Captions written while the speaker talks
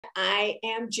I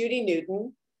am Judy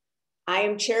Newton. I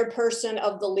am chairperson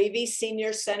of the Levy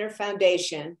Senior Center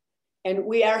Foundation, and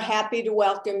we are happy to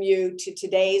welcome you to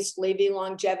today's Levy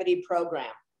Longevity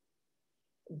Program.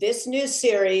 This new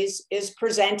series is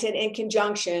presented in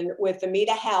conjunction with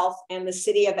AMITA Health and the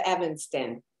City of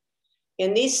Evanston.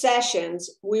 In these sessions,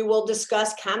 we will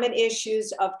discuss common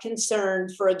issues of concern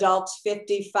for adults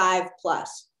 55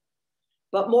 plus.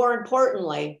 But more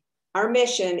importantly, our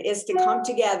mission is to come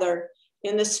together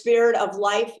in the spirit of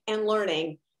life and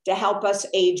learning to help us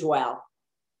age well.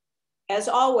 As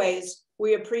always,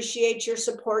 we appreciate your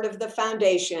support of the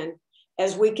foundation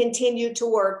as we continue to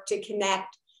work to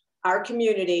connect our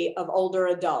community of older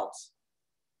adults.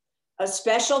 A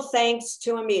special thanks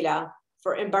to AMITA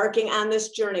for embarking on this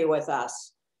journey with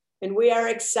us. And we are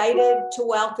excited to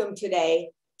welcome today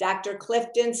Dr.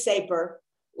 Clifton Saper,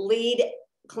 lead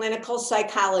clinical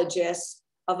psychologist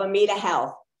of AMITA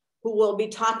Health, who will be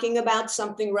talking about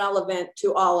something relevant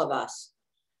to all of us: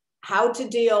 how to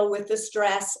deal with the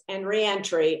stress and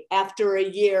reentry after a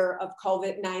year of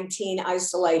COVID-19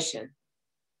 isolation.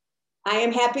 I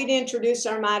am happy to introduce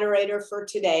our moderator for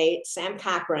today, Sam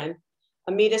Cochran,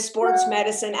 AMITA Sports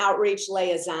Medicine Outreach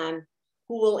Liaison,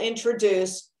 who will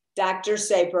introduce Dr.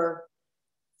 Saper.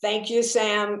 Thank you,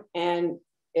 Sam, and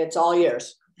it's all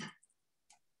yours.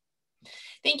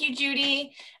 Thank you,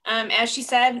 Judy. As she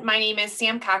said, my name is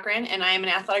Sam Cochran, and I am an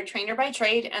athletic trainer by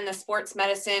trade and the sports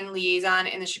medicine liaison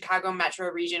in the Chicago metro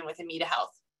region with AMITA Health.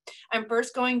 I'm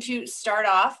first going to start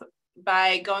off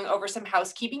by going over some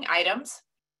housekeeping items.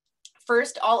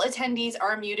 First, all attendees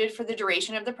are muted for the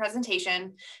duration of the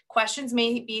presentation. Questions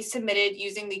may be submitted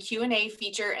using the Q&A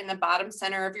feature in the bottom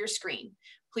center of your screen.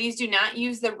 Please do not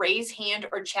use the raise hand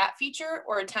or chat feature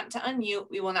or attempt to unmute.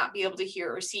 We will not be able to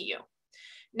hear or see you.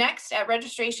 Next, at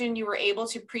registration, you were able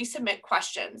to pre-submit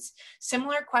questions.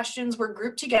 Similar questions were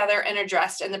grouped together and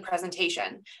addressed in the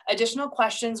presentation. Additional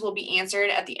questions will be answered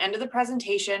at the end of the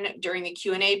presentation during the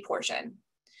Q&A portion.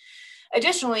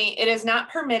 Additionally, it is not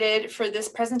permitted for this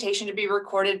presentation to be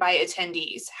recorded by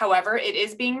attendees. However, it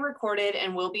is being recorded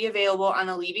and will be available on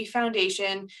the Levy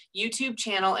Foundation YouTube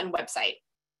channel and website.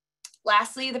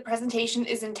 Lastly, the presentation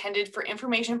is intended for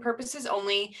information purposes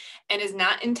only and is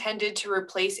not intended to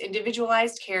replace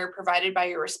individualized care provided by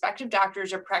your respective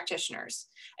doctors or practitioners.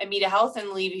 AMITA Health and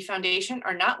the Levy Foundation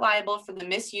are not liable for the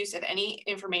misuse of any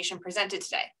information presented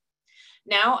today.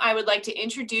 Now, I would like to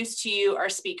introduce to you our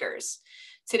speakers.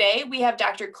 Today, we have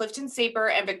Dr. Clifton Saper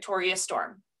and Victoria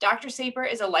Storm. Dr. Saper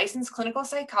is a licensed clinical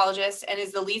psychologist and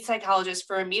is the lead psychologist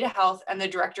for AMITA Health and the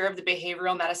director of the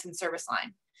Behavioral Medicine Service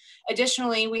Line.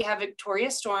 Additionally, we have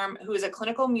Victoria Storm, who is a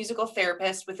clinical musical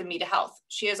therapist with AMITA Health.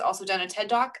 She has also done a TED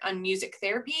Talk on music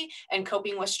therapy and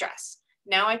coping with stress.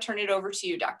 Now I turn it over to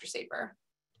you, Dr. Saper.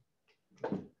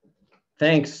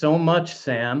 Thanks so much,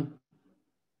 Sam.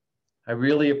 I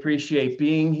really appreciate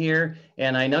being here,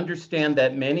 and I understand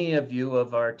that many of you,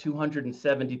 of our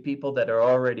 270 people that are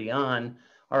already on,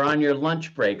 are on your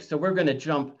lunch break. So we're going to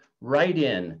jump right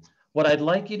in. What I'd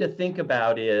like you to think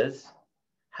about is,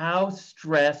 how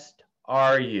stressed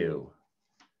are you?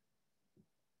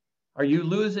 Are you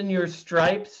losing your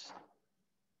stripes?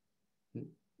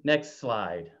 Next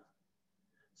slide.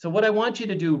 So what I want you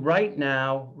to do right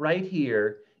now, right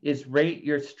here, is rate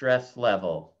your stress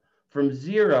level. From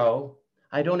 0,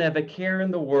 I don't have a care in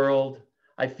the world.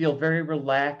 I feel very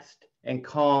relaxed and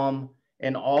calm,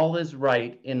 and all is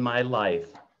right in my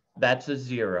life. That's a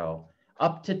 0.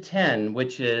 Up to 10,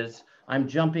 which is I'm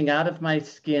jumping out of my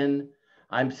skin.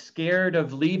 I'm scared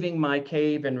of leaving my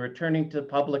cave and returning to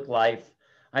public life.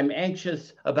 I'm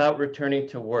anxious about returning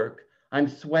to work. I'm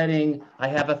sweating. I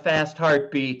have a fast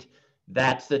heartbeat.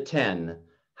 That's a 10.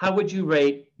 How would you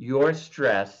rate your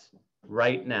stress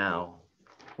right now?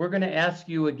 We're going to ask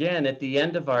you again at the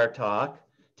end of our talk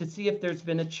to see if there's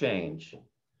been a change.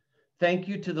 Thank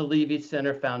you to the Levy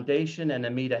Center Foundation and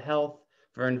AMITA Health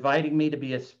for inviting me to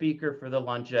be a speaker for the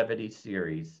longevity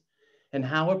series. And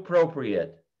how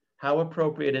appropriate,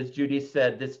 as Judy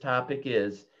said, this topic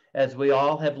is, as we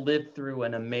all have lived through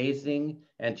an amazing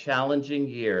and challenging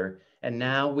year, and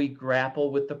now we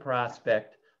grapple with the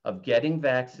prospect of getting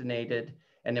vaccinated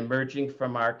and emerging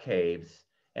from our caves,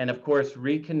 and of course,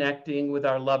 reconnecting with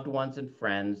our loved ones and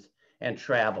friends and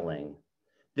traveling.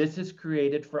 This has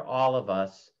created for all of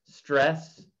us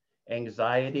stress,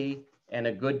 anxiety, and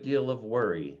a good deal of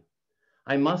worry.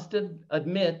 I must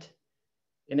admit,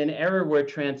 in an era where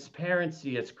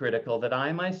transparency is critical, that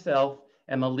I myself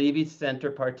am a Levy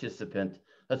Center participant,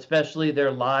 especially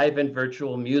their live and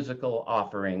virtual musical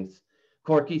offerings.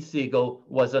 Corky Siegel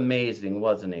was amazing,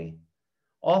 wasn't he?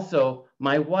 Also,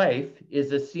 my wife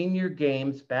is a senior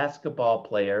games basketball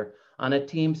player on a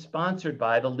team sponsored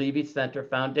by the Levy Center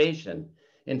Foundation.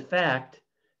 In fact,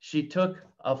 she took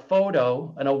a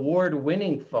photo, an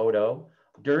award-winning photo,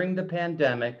 during the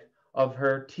pandemic of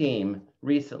her team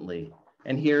recently,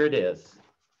 and here it is.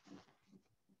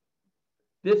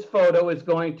 This photo is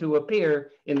going to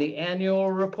appear in the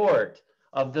annual report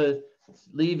of the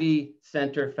Levy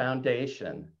Center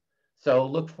Foundation, so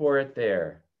look for it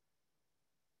there.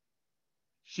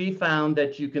 She found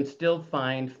that you can still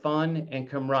find fun and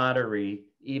camaraderie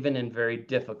even in very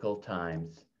difficult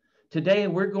times. Today,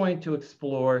 we're going to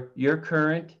explore your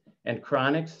current and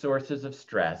chronic sources of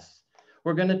stress.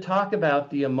 We're going to talk about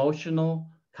the emotional,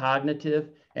 cognitive,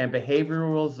 and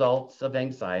behavioral results of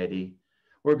anxiety.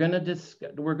 We're going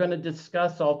to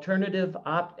discuss alternative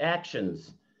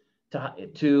actions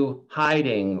to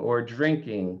hiding or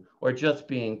drinking or just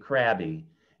being crabby.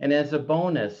 And as a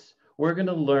bonus, we're going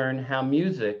to learn how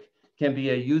music can be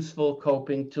a useful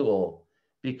coping tool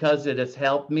because it has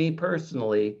helped me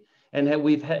personally, and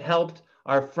we've helped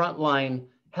our frontline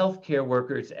healthcare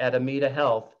workers at AMITA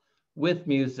Health with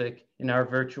music in our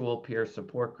virtual peer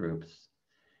support groups.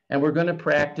 And we're going to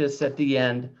practice at the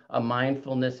end a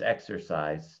mindfulness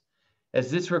exercise.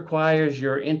 As this requires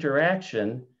your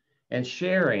interaction and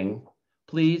sharing,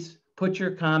 please put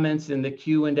your comments in the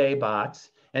Q&A box,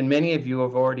 and many of you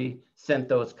have already sent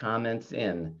those comments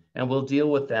in, and we'll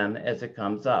deal with them as it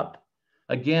comes up.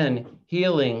 Again,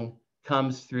 healing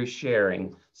comes through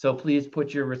sharing, so please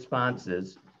put your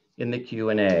responses in the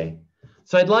Q&A.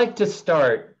 So I'd like to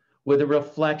start with a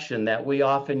reflection that we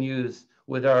often use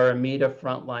with our AMITA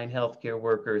frontline healthcare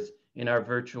workers in our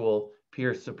virtual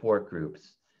peer support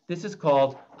groups. This is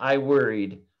called I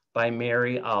Worried by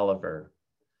Mary Oliver.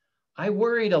 I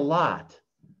worried a lot.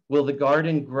 Will the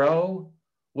garden grow?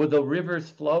 Will the rivers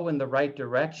flow in the right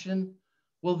direction?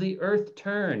 Will the earth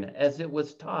turn as it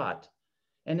was taught?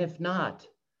 And if not,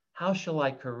 how shall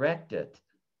I correct it?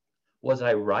 Was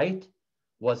I right?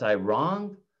 Was I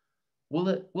wrong?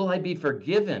 Will I be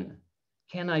forgiven?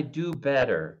 Can I do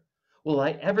better? Will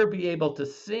I ever be able to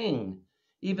sing?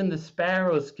 Even the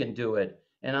sparrows can do it,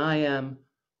 and I am,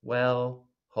 well,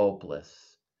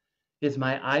 hopeless. Is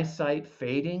my eyesight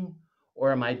fading,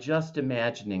 or am I just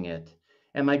imagining it?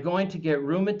 Am I going to get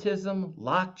rheumatism,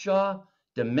 lockjaw,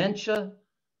 dementia?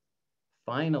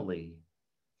 Finally,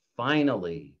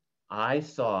 I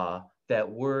saw that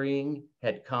worrying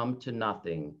had come to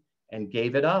nothing and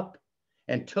gave it up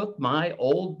and took my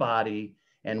old body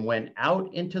and went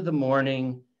out into the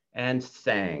morning and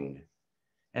sang.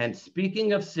 And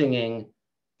speaking of singing,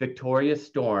 Victoria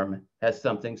Storm has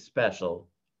something special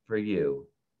for you.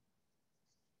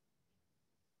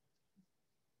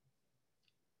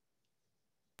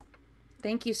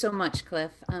 Thank you so much,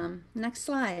 Cliff. Next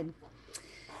slide.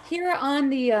 Here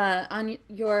on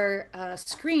your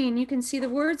screen, you can see the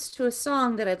words to a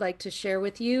song that I'd like to share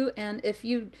with you. And if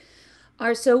you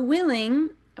are so willing,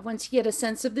 once you get a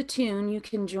sense of the tune, you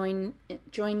can join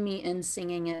me in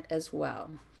singing it as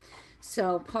well.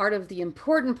 So part of the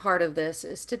important part of this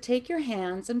is to take your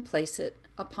hands and place it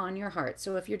upon your heart.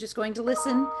 So if you're just going to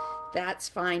listen, that's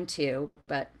fine too,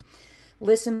 but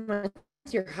listen with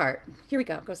your heart. Here we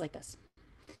go. It goes like this.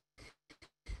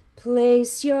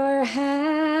 Place your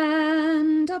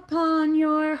hand upon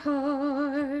your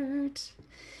heart.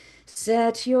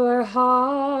 Set your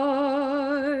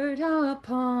heart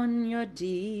upon your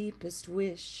deepest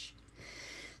wish.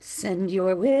 Send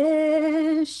your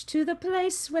wish to the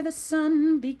place where the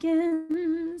sun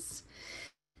begins,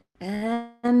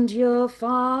 and you'll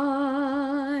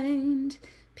find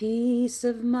peace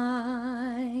of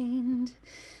mind.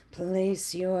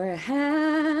 Place your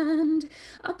hand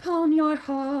upon your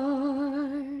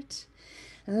heart.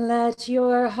 Let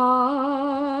your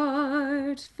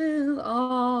heart fill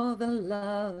all the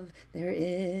love there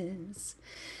is.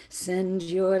 Send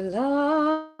your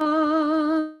love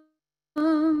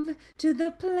to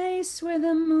the place where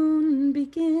the moon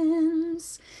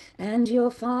begins, and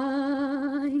you'll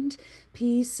find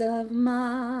peace of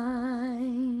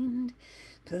mind.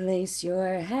 Place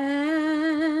your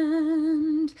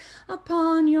hand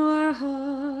upon your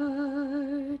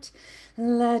heart.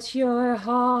 Let your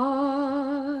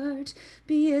heart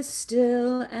be as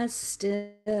still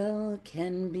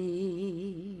can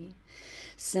be.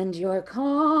 Send your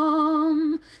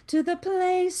calm to the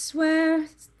place where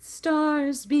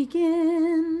stars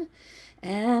begin,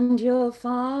 and you'll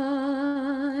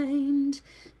find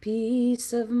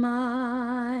peace of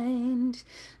mind.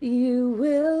 You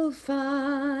will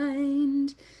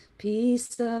find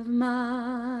peace of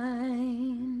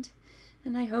mind.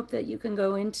 And I hope that you can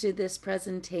go into this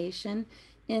presentation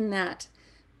in that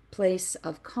place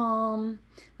of calm,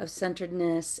 of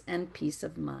centeredness, and peace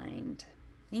of mind.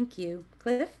 Thank you.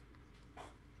 Cliff?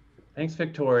 Thanks,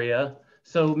 Victoria.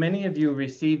 So many of you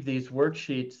received these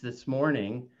worksheets this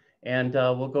morning, and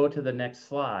we'll go to the next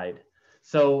slide.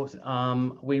 So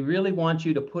we really want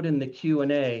you to put in the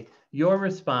Q&A your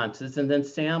responses, and then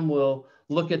Sam will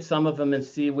look at some of them and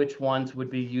see which ones would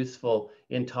be useful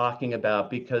in talking about,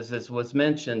 because as was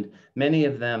mentioned, many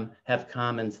of them have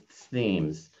common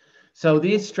themes. So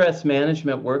these stress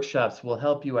management workshops will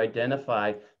help you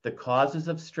identify the causes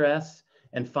of stress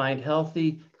and find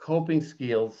healthy coping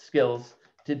skills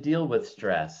to deal with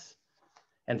stress,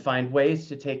 and find ways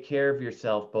to take care of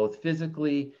yourself both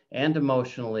physically and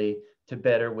emotionally to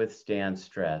better withstand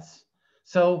stress.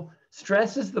 So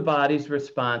stress is the body's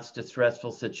response to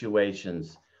stressful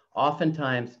situations.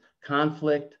 Oftentimes,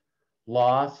 conflict,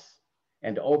 loss,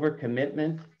 and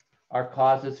overcommitment are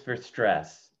causes for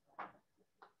stress.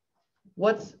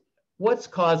 What's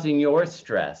causing your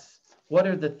stress? What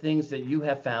are the things that you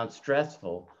have found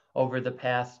stressful over the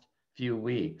past few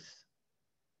weeks?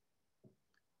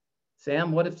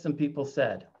 Sam, what have some people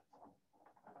said?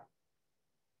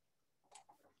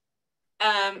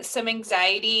 Some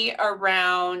anxiety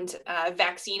around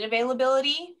vaccine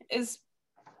availability is.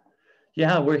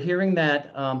 Yeah, we're hearing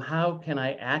that. How can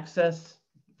I access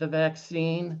the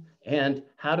vaccine? And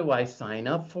how do I sign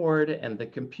up for it? And the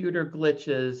computer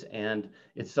glitches, and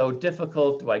it's so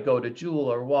difficult. Do I go to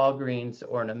Jewel or Walgreens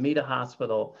or an AMITA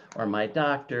hospital or my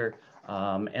doctor?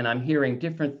 And I'm hearing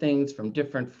different things from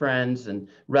different friends and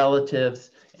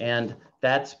relatives, and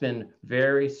that's been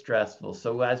very stressful.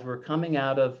 So as we're coming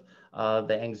out of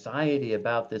the anxiety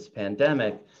about this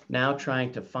pandemic, now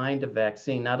trying to find a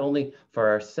vaccine, not only for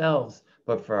ourselves,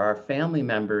 but for our family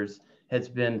members, has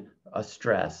been a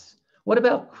stress. What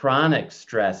about chronic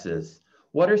stresses?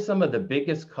 What are some of the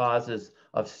biggest causes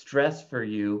of stress for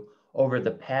you over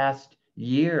the past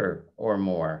year or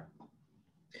more?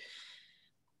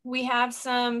 We have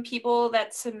some people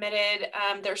that submitted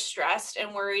they're stressed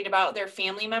and worried about their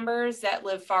family members that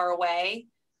live far away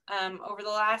over the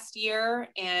last year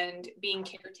and being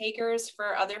caretakers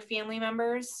for other family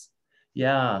members.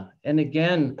 Yeah, and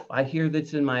again, I hear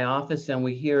this in my office, and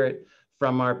we hear it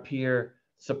from our peer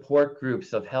support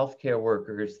groups of healthcare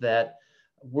workers, that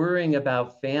worrying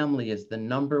about family is the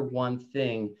number one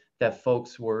thing that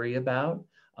folks worry about.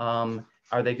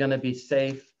 Are they going to be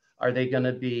safe? Are they going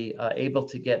to be able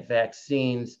to get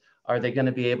vaccines? Are they going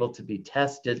to be able to be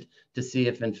tested to see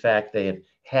if in fact they have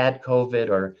had COVID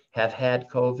or have had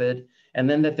COVID? And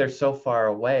then that they're so far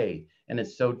away and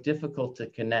it's so difficult to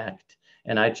connect.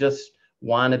 And I just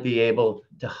want to be able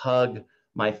to hug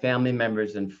my family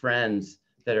members and friends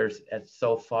that are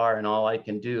so far, and all I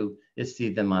can do is see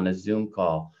them on a Zoom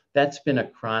call. That's been a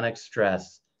chronic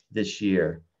stress this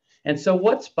year. And so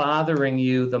what's bothering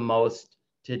you the most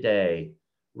today,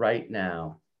 right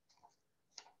now?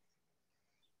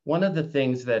 One of the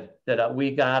things that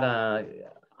we got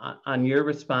on your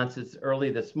responses early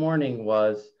this morning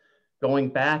was going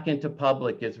back into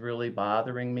public is really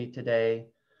bothering me today.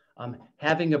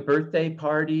 Having a birthday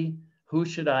party, who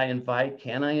should I invite?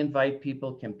 Can I invite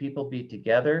people? Can people be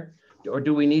together? Or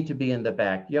do we need to be in the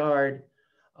backyard?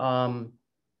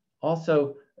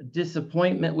 Also,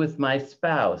 disappointment with my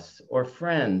spouse or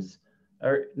friends,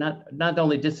 or not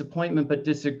only disappointment, but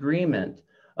disagreement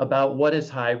about what is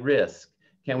high risk.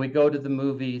 Can we go to the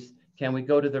movies? Can we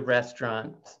go to the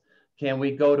restaurants? Can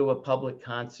we go to a public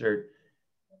concert?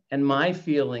 And my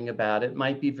feeling about it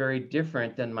might be very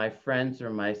different than my friends or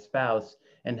my spouse.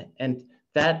 And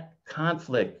that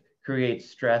conflict creates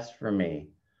stress for me.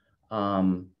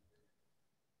 I'm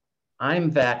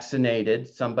vaccinated,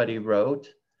 somebody wrote,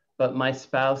 but my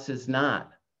spouse is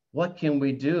not. What can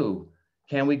we do?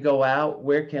 Can we go out?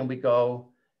 Where can we go?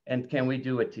 And can we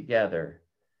do it together?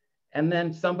 And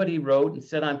then somebody wrote and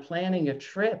said, I'm planning a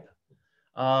trip.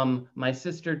 My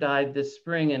sister died this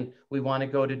spring and we want to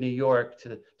go to New York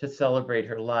to celebrate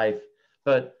her life.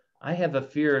 But I have a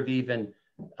fear of even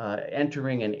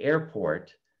entering an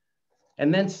airport.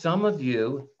 And then some of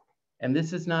you, and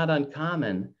this is not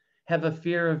uncommon, have a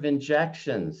fear of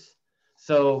injections.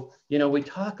 So, we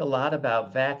talk a lot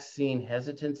about vaccine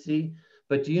hesitancy,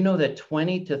 but do you know that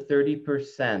 20 to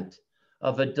 30%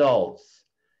 of adults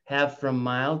have from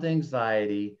mild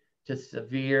anxiety to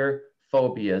severe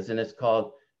phobias, and it's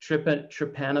called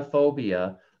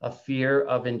trypanophobia, a fear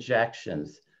of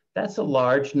injections. That's a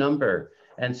large number.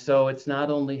 And so it's not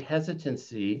only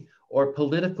hesitancy or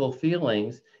political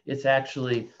feelings, it's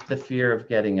actually the fear of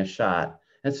getting a shot.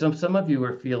 And so some of you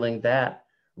are feeling that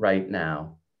right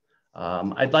now.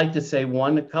 I'd like to say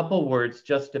a couple words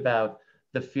just about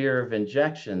the fear of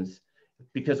injections.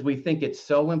 because we think it's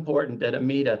so important at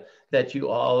AMITA that you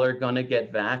all are going to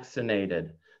get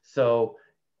vaccinated. So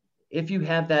if you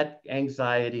have that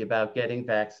anxiety about getting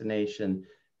vaccination,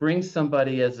 bring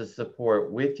somebody as a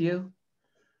support with you.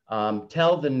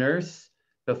 Tell the nurse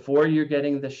before you're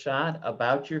getting the shot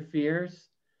about your fears.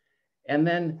 And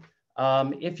then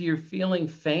if you're feeling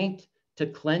faint, to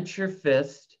clench your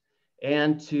fist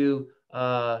and to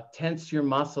tense your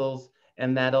muscles,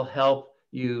 and that'll help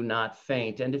you not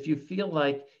faint. And if you feel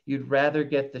like you'd rather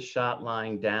get the shot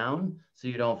lying down so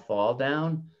you don't fall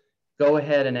down, go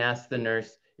ahead and ask the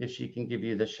nurse if she can give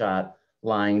you the shot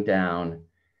lying down.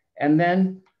 And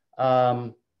then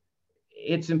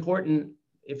it's important,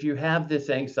 if you have this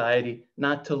anxiety,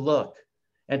 not to look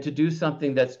and to do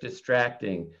something that's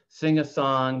distracting. Sing a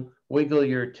song, wiggle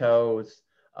your toes,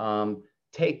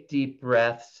 take deep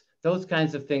breaths. Those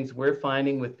kinds of things we're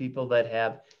finding with people that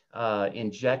have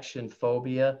injection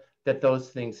phobia, that those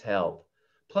things help.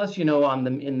 Plus, you know,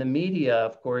 in the media,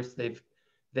 of course, they've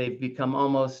become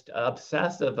almost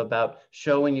obsessive about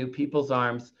showing you people's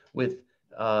arms with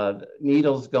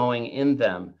needles going in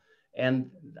them.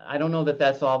 And I don't know that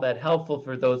that's all that helpful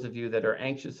for those of you that are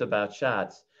anxious about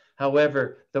shots.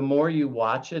 However, the more you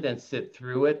watch it and sit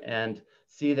through it and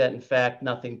see that, in fact,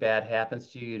 nothing bad happens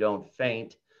to you, you don't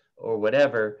faint or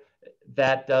whatever,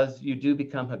 you do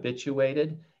become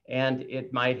habituated, and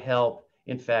it might help,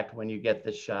 in fact, when you get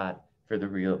the shot in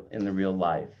the real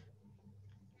life.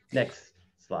 Next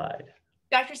slide.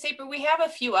 Dr. Saper, we have a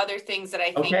few other things that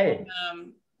I think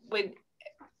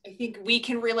I think we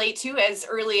can relate to as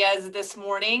early as this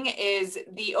morning, is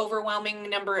the overwhelming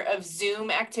number of Zoom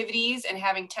activities and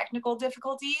having technical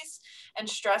difficulties and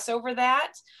stress over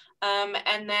that.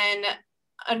 And then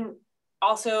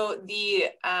also the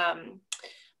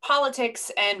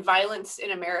politics and violence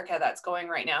in America that's going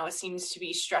right now seems to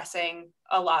be stressing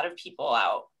a lot of people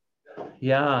out.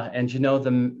 Yeah, and you know,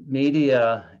 the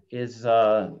media is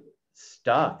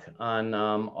stuck on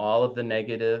all of the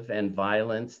negative and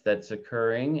violence that's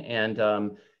occurring,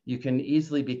 and you can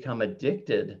easily become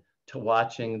addicted to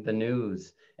watching the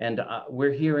news. And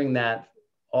we're hearing that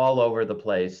all over the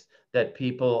place, that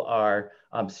people are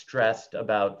stressed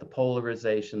about the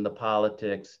polarization, the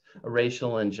politics,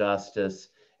 racial injustice,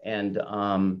 and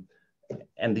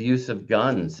the use of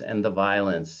guns and the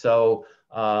violence. So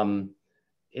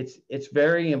it's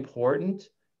very important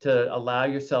to allow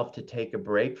yourself to take a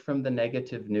break from the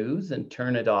negative news and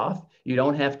turn it off. You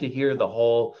don't have to hear the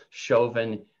whole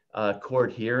Chauvin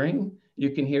court hearing.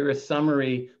 You can hear a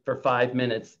summary for 5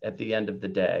 minutes at the end of the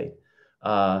day.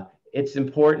 It's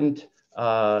important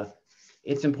to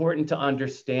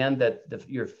understand that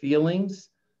your feelings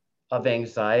of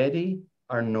anxiety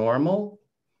are normal,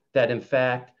 that in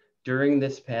fact, during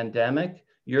this pandemic,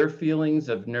 your feelings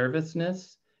of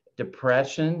nervousness,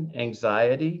 depression,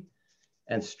 anxiety,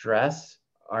 and stress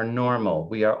are normal.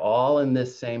 We are all in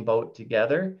this same boat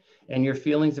together, and your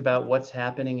feelings about what's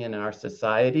happening in our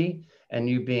society and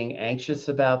you being anxious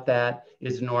about that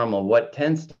is normal. What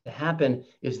tends to happen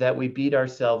is that we beat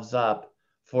ourselves up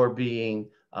for being,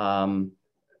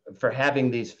 for having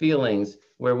these feelings,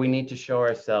 where we need to show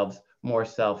ourselves more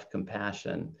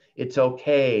self-compassion. It's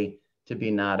okay to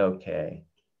be not okay.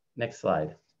 Next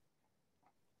slide.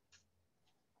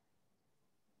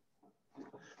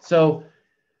 So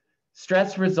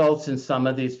stress results in some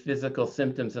of these physical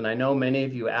symptoms, and I know many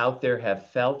of you out there have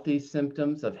felt these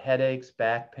symptoms of headaches,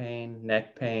 back pain,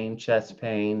 neck pain, chest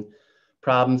pain,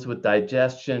 problems with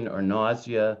digestion or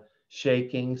nausea,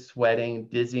 shaking, sweating,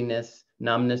 dizziness,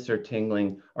 numbness, or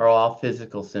tingling are all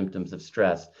physical symptoms of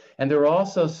stress. And there are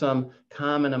also some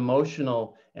common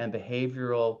emotional and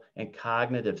behavioral and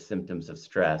cognitive symptoms of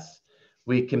stress.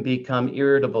 We can become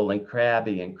irritable and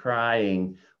crabby and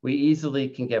crying. We easily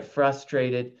can get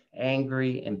frustrated,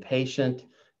 angry, impatient,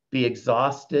 be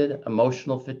exhausted,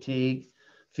 emotional fatigue,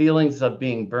 feelings of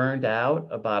being burned out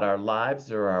about our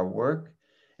lives or our work,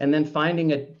 and then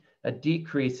finding a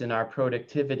decrease in our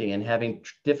productivity and having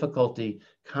difficulty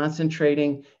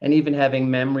concentrating, and even having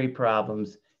memory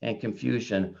problems and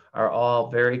confusion are all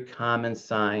very common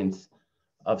signs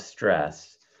of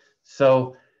stress.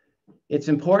 So it's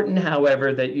important,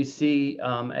 however, that you see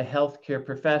a healthcare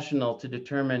professional to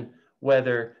determine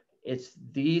whether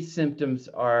these symptoms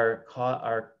are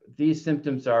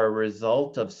a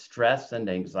result of stress and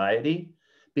anxiety,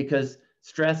 because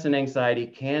stress and anxiety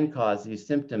can cause these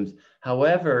symptoms.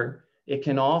 However,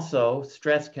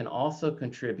 stress can also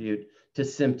contribute to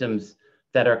symptoms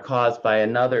that are caused by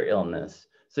another illness.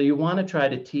 So you want to try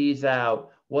to tease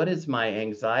out, what is my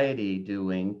anxiety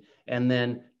doing? And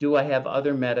then, do I have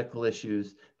other medical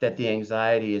issues that the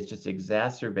anxiety is just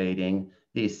exacerbating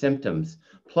these symptoms.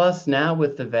 Plus, now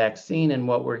with the vaccine and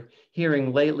what we're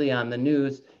hearing lately on the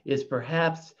news is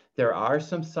perhaps there are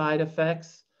some side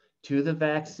effects to the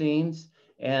vaccines,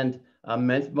 and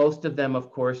most of them,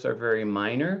 of course, are very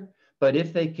minor. But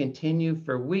if they continue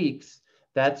for weeks,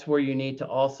 that's where you need to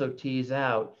also tease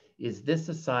out, is this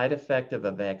a side effect of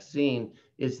a vaccine?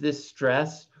 Is this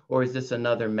stress, or is this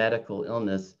another medical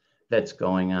illness that's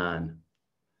going on?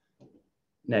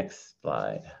 Next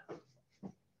slide.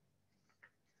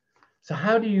 So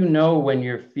how do you know when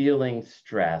you're feeling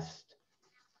stressed?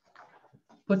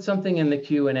 Put something in the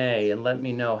Q&A and let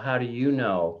me know, how do you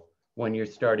know when you're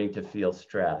starting to feel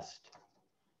stressed?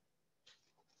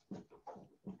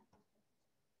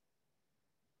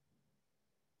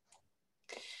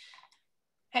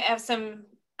 I have some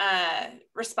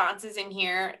responses in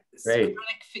here. Great.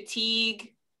 Chronic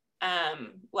fatigue,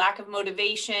 lack of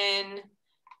motivation,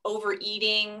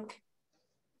 overeating.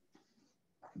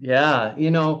 Yeah,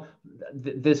 you know,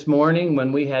 this morning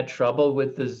when we had trouble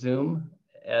with the Zoom,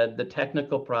 the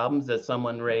technical problems that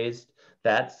someone raised,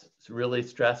 that's really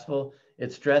stressful.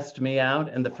 It stressed me out,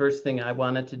 and the first thing I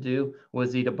wanted to do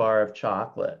was eat a bar of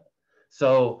chocolate.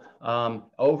 So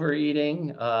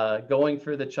overeating, going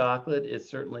for the chocolate is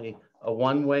certainly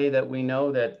one way that we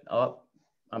know that, oh,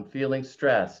 I'm feeling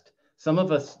stressed. Some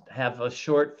of us have a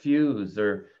short fuse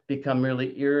or become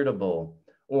really irritable,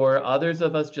 or others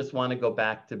of us just want to go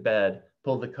back to bed,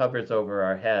 pull the covers over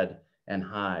our head and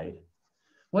hide.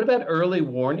 What about early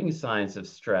warning signs of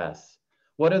stress?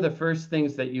 What are the first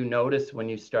things that you notice when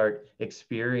you start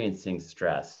experiencing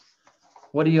stress?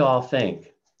 What do you all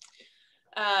think?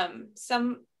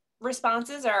 Some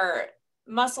responses are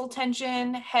muscle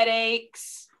tension,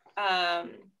 headaches,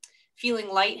 feeling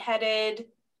lightheaded,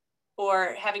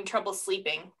 or having trouble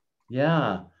sleeping.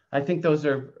 Yeah, I think those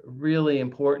are really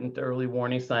important early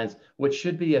warning signs, which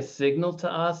should be a signal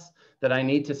to us that I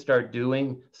need to start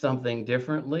doing something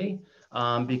differently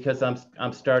because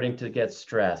I'm starting to get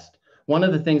stressed. One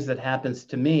of the things that happens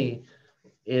to me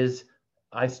is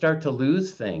I start to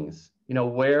lose things. You know,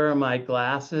 where are my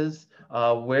glasses?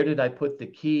 Where did I put the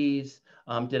keys?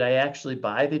 Did I actually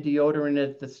buy the deodorant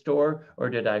at the store, or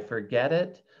did I forget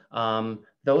it?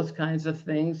 Those kinds of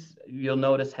things you'll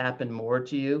notice happen more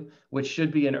to you, which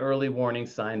should be an early warning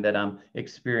sign that I'm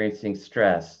experiencing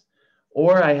stress.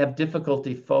 Or I have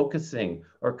difficulty focusing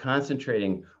or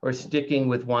concentrating or sticking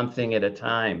with one thing at a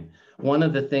time. One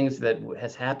of the things that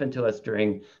has happened to us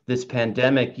during this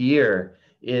pandemic year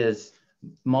is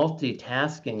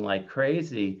multitasking like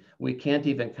crazy. We can't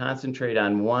even concentrate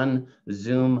on one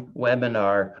Zoom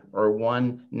webinar or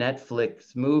one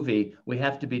Netflix movie. We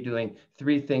have to be doing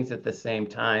 3 things at the same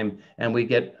time, and we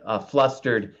get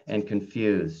flustered and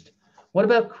confused. What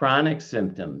about chronic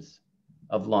symptoms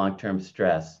of long-term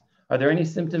stress? Are there any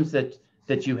symptoms that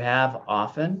you have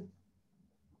often?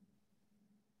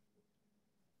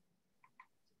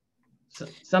 So,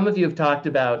 some of you have talked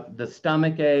about the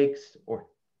stomach aches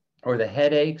or the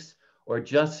headaches, or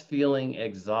just feeling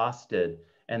exhausted.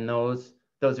 And those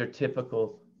are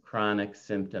typical chronic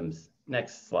symptoms.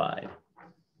 Next slide.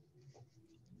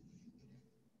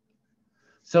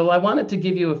 So I wanted to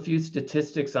give you a few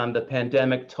statistics on the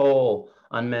pandemic toll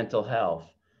on mental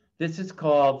health. This is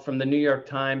called, from the New York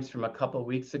Times from a couple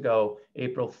weeks ago,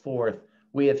 April 4th,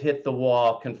 "We have hit the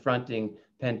wall confronting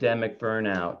pandemic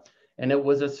burnout." And it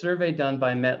was a survey done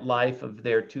by MetLife of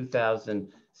their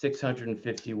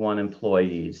 2,651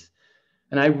 employees.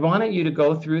 And I wanted you to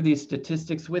go through these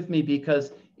statistics with me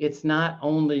because it's not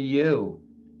only you,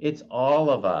 it's all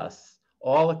of us,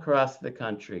 all across the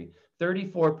country.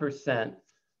 34%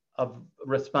 of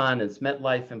respondents,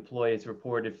 MetLife employees,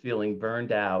 reported feeling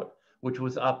burned out, which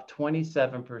was up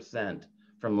 27%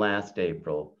 from last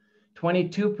April.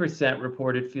 22%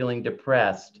 reported feeling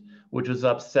depressed, which was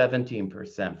up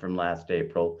 17% from last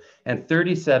April, and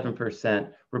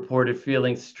 37% reported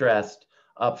feeling stressed,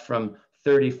 up from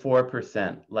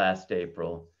 34% last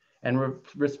April. And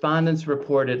respondents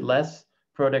reported less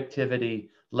productivity,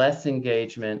 less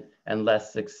engagement, and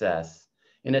less success.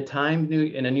 In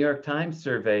a New York Times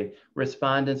survey,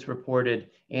 respondents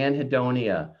reported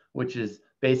anhedonia, which is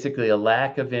basically a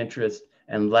lack of interest,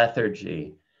 and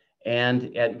lethargy.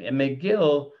 And at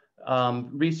McGill,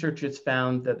 researchers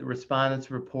found that the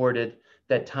respondents reported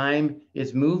that time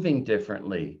is moving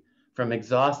differently, from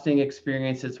exhausting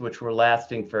experiences which were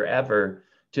lasting forever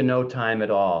to no time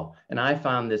at all. And I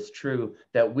found this true,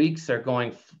 that weeks are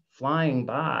going flying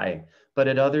by, but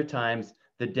at other times,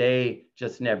 the day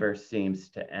just never seems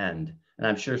to end. And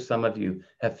I'm sure some of you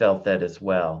have felt that as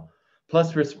well.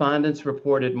 Plus, respondents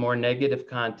reported more negative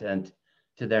content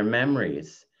to their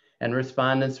memories. and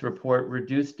respondents report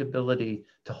reduced ability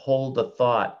to hold a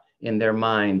thought in their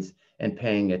minds and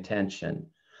paying attention.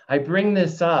 I bring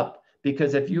this up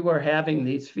because if you are having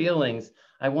these feelings,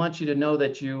 I want you to know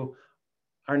that you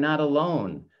are not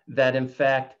alone, that in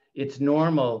fact, it's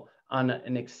normal on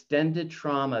an extended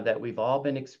trauma that we've all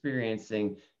been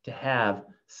experiencing to have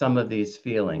some of these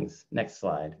feelings. Next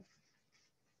slide.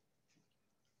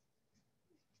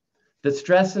 The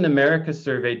Stress in America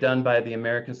survey done by the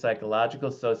American Psychological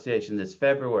Association this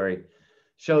February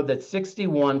showed that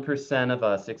 61% of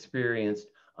us experienced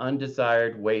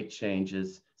undesired weight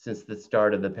changes since the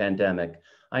start of the pandemic.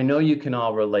 I know you can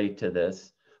all relate to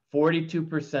this.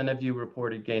 42% of you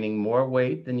reported gaining more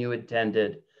weight than you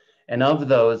intended, and of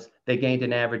those, they gained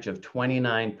an average of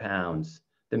 29 pounds.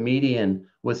 The median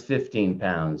was 15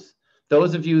 pounds.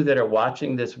 Those of you that are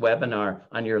watching this webinar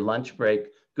on your lunch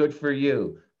break, good for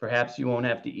you. Perhaps you won't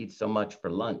have to eat so much for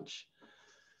lunch.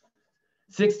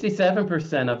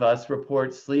 67% of us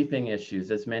report sleeping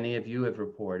issues, as many of you have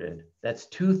reported. That's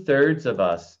 2/3 of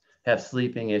us have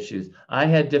sleeping issues. I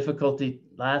had difficulty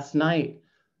last night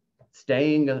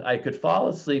I could fall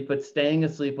asleep, but staying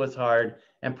asleep was hard.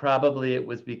 And probably it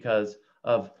was because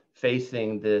of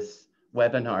facing this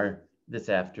webinar this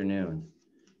afternoon.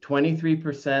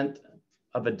 23%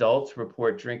 of adults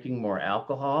report drinking more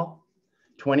alcohol.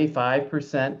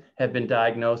 25% have been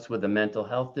diagnosed with a mental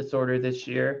health disorder this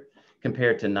year,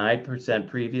 compared to 9%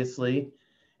 previously.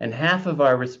 And half of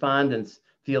our respondents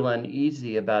feel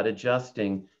uneasy about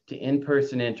adjusting to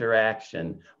in-person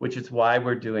interaction, which is why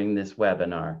we're doing this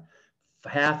webinar.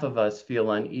 Half of us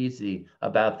feel uneasy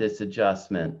about this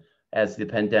adjustment as the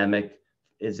pandemic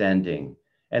is ending.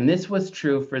 And this was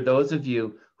true for those of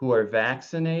you who are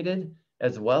vaccinated,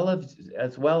 as well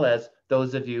as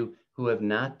those of you who have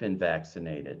not been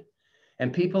vaccinated.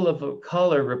 And people of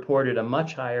color reported a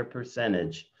much higher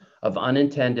percentage of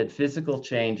unintended physical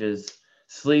changes,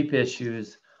 sleep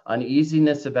issues,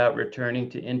 uneasiness about returning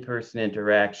to in-person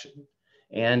interaction,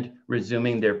 and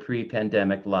resuming their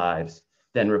pre-pandemic lives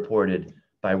than reported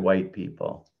by white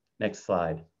people. Next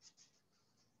slide.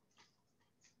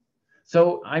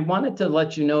 So I wanted to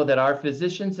let you know that our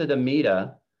physicians at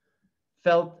AMITA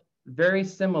felt very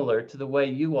similar to the way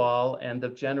you all and the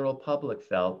general public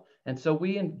felt. And so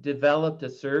we developed a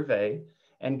survey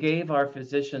and gave our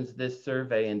physicians this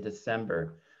survey in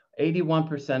December.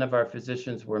 81% of our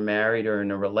physicians were married or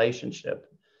in a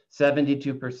relationship.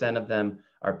 72% of them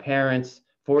are parents,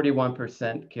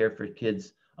 41% care for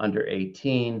kids under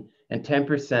 18, and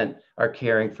 10% are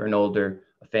caring for an older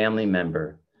family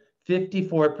member.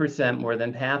 54%, more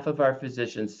than half of our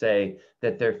physicians say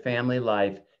that their family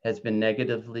life has been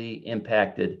negatively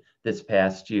impacted this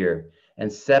past year. And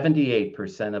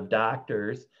 78% of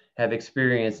doctors have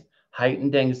experienced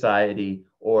heightened anxiety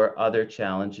or other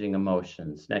challenging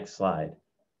emotions. Next slide.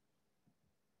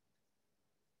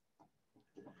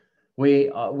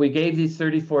 We gave these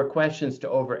 34 questions to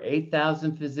over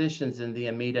 8,000 physicians in the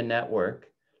AMITA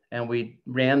network, and we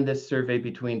ran this survey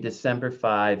between December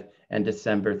 5 and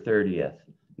December 30th.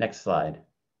 Next slide.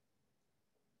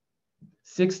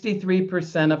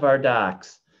 63% of our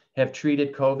docs have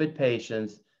treated COVID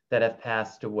patients that have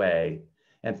passed away,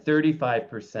 and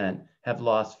 35% have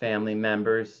lost family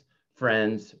members,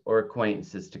 friends, or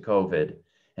acquaintances to COVID.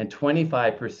 And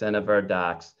 25% of our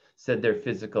docs said their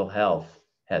physical health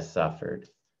has suffered.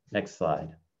 Next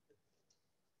slide.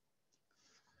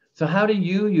 So how do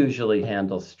you usually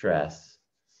handle stress?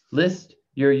 List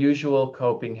your usual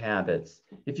coping habits.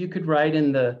 If you could write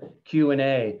in the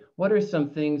Q&A, what are some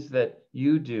things that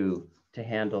you do to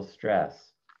handle stress?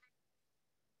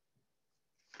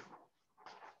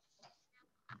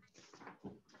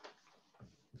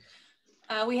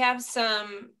 We have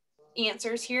some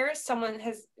answers here. Someone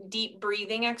has deep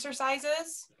breathing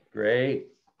exercises. Great.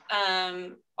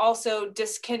 Also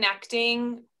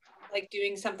disconnecting, like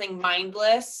doing something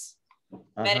mindless,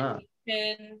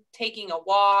 meditation, taking a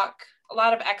walk, a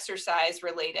lot of exercise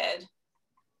related.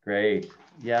 Great.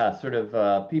 Yeah, sort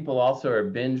of people also are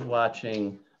binge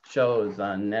watching shows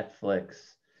on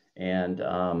Netflix, and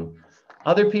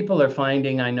other people are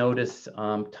finding, I notice,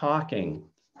 talking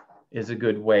is a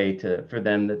good way for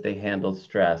them that they handle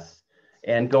stress,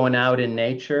 and going out in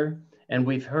nature. And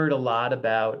we've heard a lot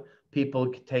about people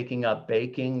taking up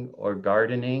baking or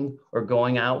gardening or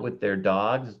going out with their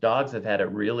dogs. Dogs have had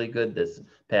it really good this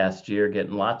past year,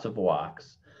 getting lots of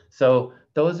walks. So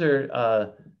those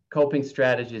are coping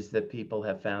strategies that people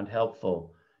have found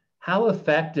helpful. How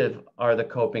effective are the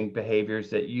coping behaviors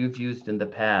that you've used in the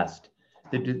past?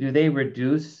 Do they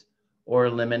reduce or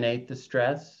eliminate the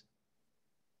stress?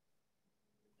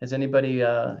 Has anybody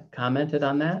commented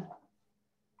on that?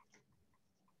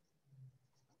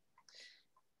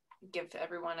 give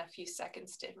everyone a few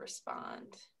seconds to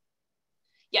respond.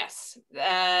 Yes,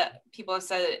 people have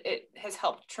said it has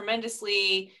helped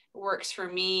tremendously, works for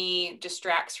me,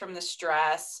 distracts from the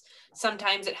stress.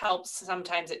 Sometimes it helps,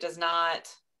 sometimes it does not.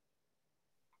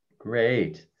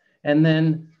 Great. And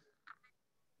then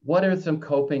what are some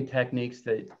coping techniques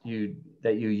that you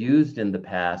used in the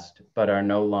past but are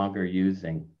no longer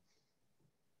using?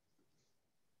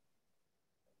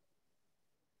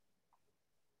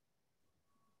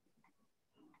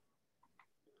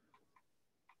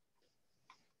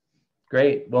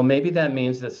 Great. Well, maybe that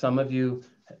means that some of you,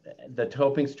 the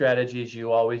coping strategies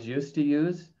you always used to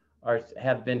use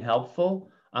have been helpful.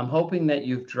 I'm hoping that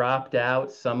you've dropped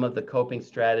out some of the coping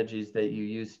strategies that you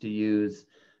used to use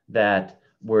that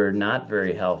were not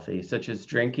very healthy, such as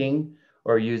drinking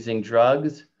or using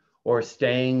drugs or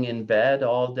staying in bed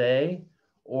all day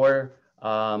or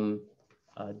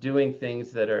doing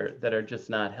things that are just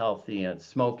not healthy, and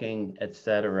smoking,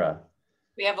 etc.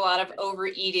 We have a lot of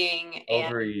overeating.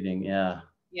 Overeating, yeah.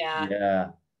 Yeah. Yeah.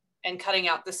 And cutting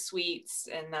out the sweets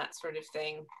and that sort of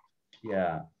thing.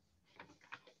 Yeah.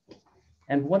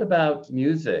 And what about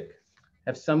music?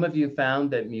 Have some of you found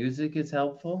that music is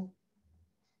helpful?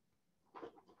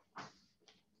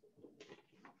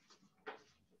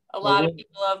 A lot of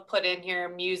people have put in here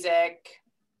music,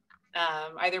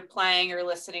 either playing or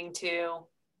listening to.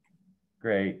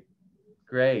 Great.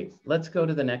 Great. Let's go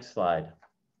to the next slide.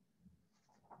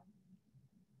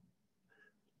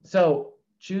 So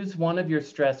choose one of your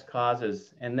stress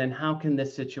causes, and then how can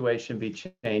this situation be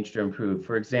changed or improved?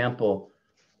 For example,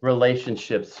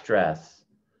 relationship stress.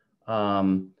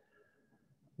 What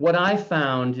I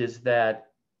found is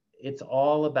that it's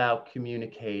all about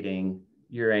communicating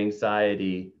your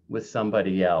anxiety with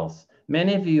somebody else.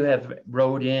 Many of you have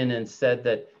wrote in and said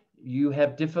that you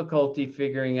have difficulty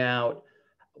figuring out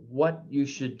what you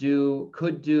should do,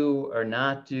 could do, or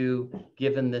not do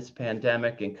given this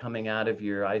pandemic and coming out of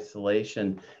your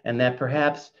isolation, and that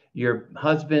perhaps your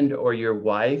husband or your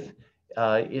wife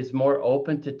is more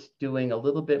open to doing a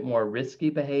little bit more risky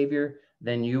behavior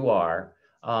than you are,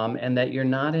 and that you're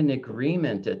not in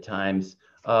agreement at times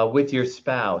with your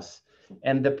spouse.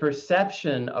 And the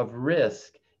perception of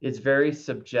risk is very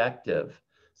subjective.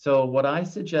 So what I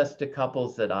suggest to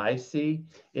couples that I see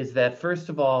is that, first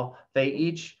of all, they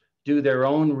each do their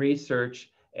own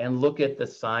research and look at the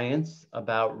science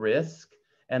about risk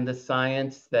and the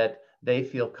science that they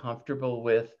feel comfortable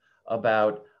with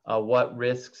about what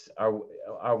risks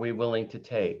are we willing to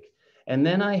take. And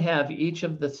then I have each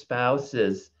of the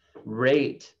spouses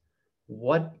rate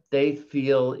what they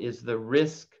feel is the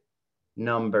risk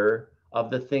number of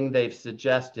the thing they've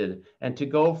suggested, and to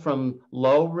go from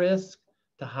low risk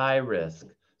to high risk.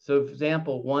 So, for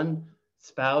example, one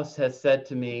spouse has said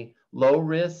to me, low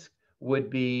risk would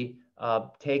be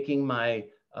taking my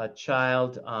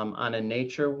child on a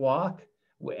nature walk,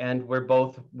 and we're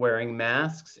both wearing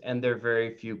masks and there are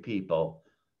very few people.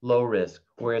 Low risk.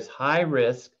 Whereas high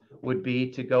risk would be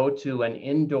to go to an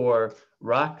indoor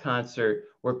rock concert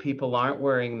where people aren't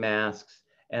wearing masks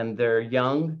and they're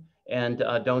young and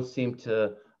don't seem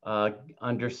to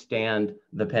understand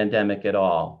the pandemic at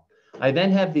all. I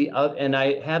then have and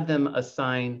I have them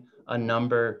assign a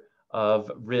number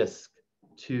of risk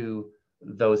to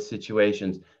those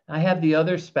situations. I have the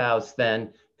other spouse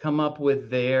then come up with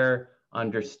their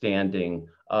understanding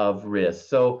of risk.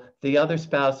 So the other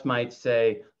spouse might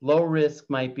say, low risk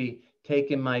might be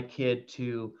taking my kid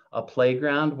to a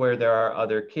playground where there are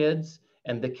other kids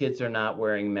and the kids are not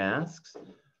wearing masks.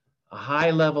 A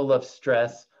high level of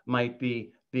stress might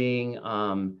be being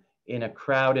in a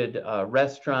crowded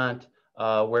restaurant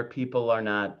where people are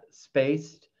not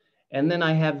spaced. And then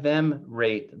I have them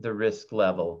rate the risk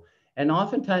level. And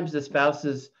oftentimes the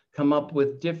spouses come up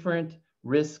with different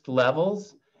risk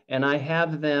levels, and I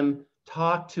have them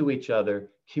talk to each other,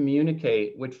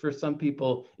 communicate, which for some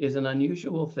people is an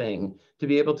unusual thing, to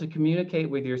be able to communicate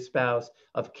with your spouse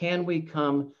of, can we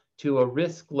come to a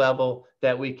risk level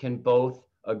that we can both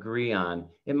agree on?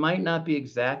 It might not be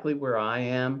exactly where I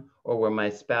am or where my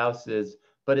spouse is,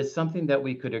 but it's something that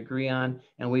we could agree on,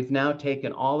 and we've now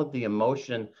taken all of the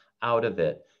emotion out of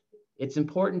it. It's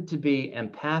important to be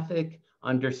empathic,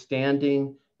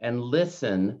 understanding, and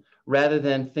listen rather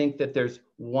than think that there's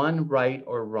one right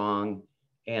or wrong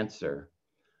answer.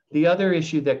 The other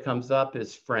issue that comes up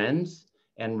is friends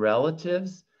and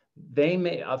relatives.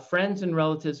 Friends and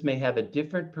relatives may have a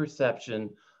different perception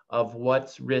of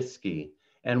what's risky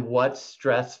and what's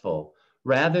stressful.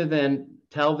 Rather than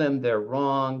tell them they're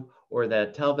wrong or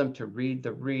that tell them to read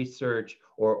the research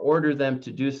or order them to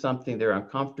do something they're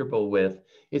uncomfortable with,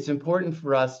 it's important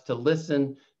for us to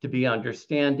listen, to be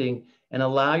understanding, and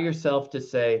allow yourself to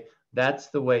say, that's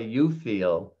the way you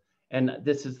feel, and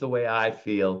this is the way I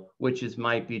feel, which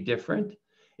might be different.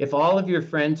 If all of your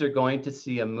friends are going to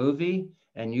see a movie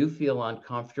and you feel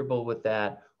uncomfortable with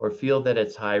that or feel that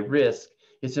it's high risk,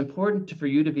 it's important for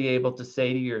you to be able to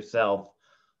say to yourself,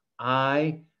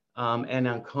 I am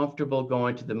uncomfortable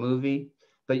going to the movie,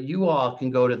 but you all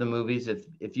can go to the movies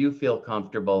if you feel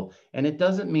comfortable. And it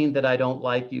doesn't mean that I don't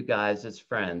like you guys as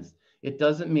friends. It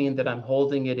doesn't mean that I'm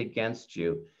holding it against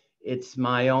you. It's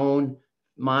my own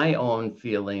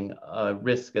feeling,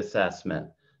 risk assessment.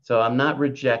 So I'm not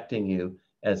rejecting you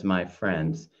as my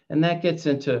friends. And that gets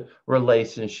into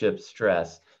relationship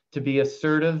stress. To be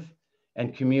assertive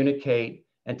and communicate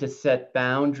and to set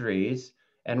boundaries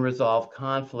and resolve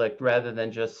conflict rather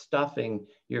than just stuffing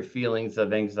your feelings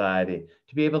of anxiety.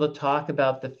 To be able to talk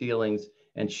about the feelings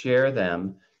and share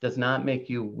them does not make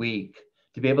you weak.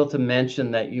 To be able to mention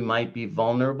that you might be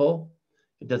vulnerable,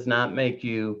 it does not make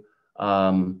you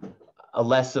a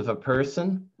less of a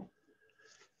person.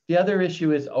 The other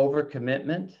issue is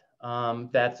overcommitment.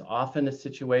 That's often a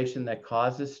situation that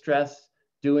causes stress,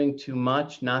 doing too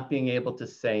much, not being able to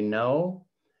say no.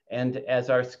 And as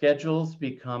our schedules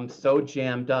become so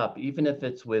jammed up, even if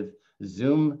it's with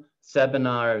Zoom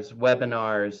seminars,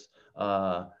 webinars,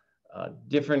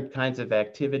 different kinds of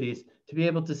activities, to be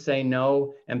able to say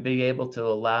no and be able to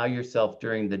allow yourself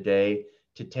during the day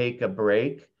to take a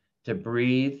break, to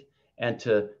breathe, and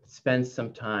to spend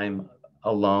some time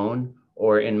alone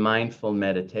or in mindful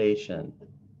meditation.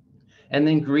 And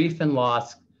then grief and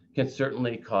loss can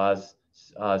certainly cause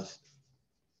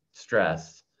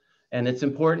stress. And it's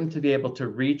important to be able to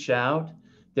reach out.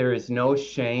 There is no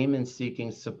shame in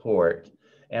seeking support.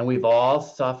 And we've all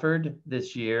suffered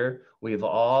this year. We've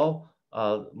all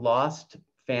lost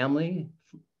family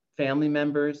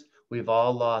members. We've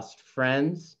all lost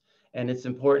friends. And it's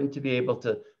important to be able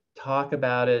to talk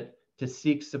about it, to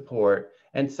seek support.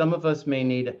 And some of us may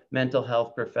need mental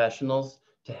health professionals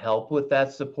to help with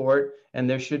that support. And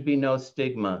there should be no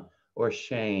stigma or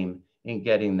shame in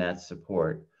getting that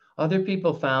support. Other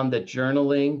people found that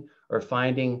journaling or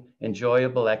finding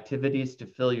enjoyable activities to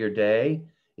fill your day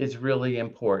is really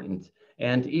important.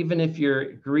 And even if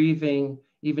you're grieving,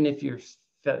 even if you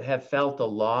have felt a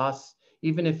loss,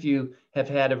 even if you have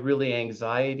had a really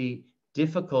anxiety,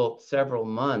 difficult several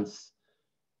months,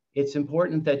 it's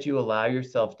important that you allow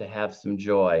yourself to have some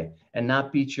joy and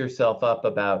not beat yourself up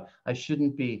about, I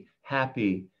shouldn't be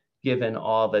happy given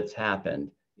all that's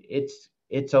happened.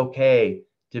 It's okay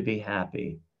to be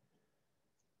happy.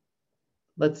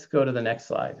 Let's go to the next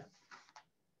slide.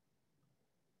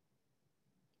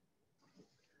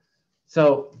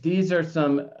 So these are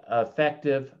some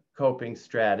effective coping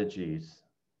strategies.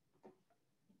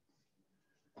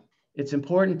 It's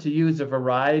important to use a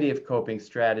variety of coping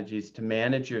strategies to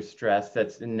manage your stress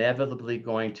that's inevitably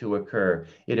going to occur.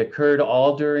 It occurred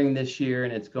all during this year,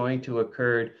 and it's going to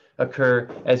occur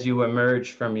as you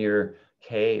emerge from your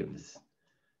caves.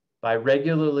 By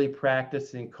regularly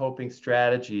practicing coping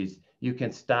strategies, you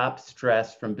can stop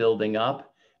stress from building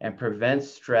up and prevent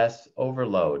stress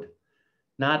overload.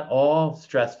 Not all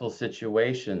stressful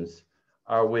situations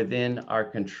are within our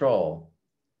control,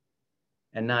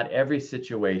 and not every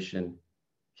situation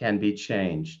can be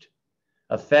changed.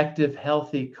 Effective,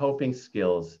 healthy coping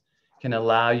skills can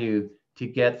allow you to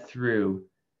get through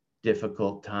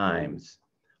difficult times.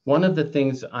 One of the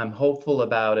things I'm hopeful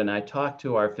about, and I talk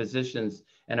to our physicians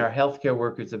and our healthcare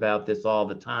workers about this all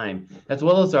the time, as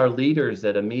well as our leaders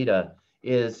at AMITA,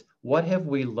 is what have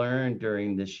we learned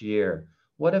during this year?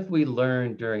 What have we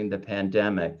learned during the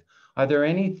pandemic? Are there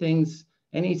any things,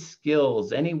 any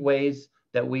skills, any ways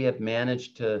that we have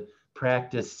managed to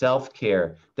practice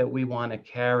self-care that we want to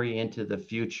carry into the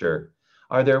future?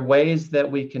 Are there ways that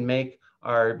we can make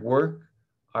our work,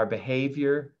 our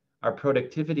behavior, our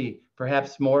productivity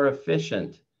perhaps more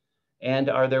efficient? And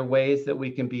are there ways that we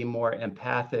can be more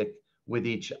empathic with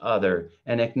each other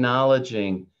and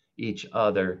acknowledging each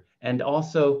other? And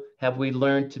also, have we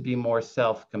learned to be more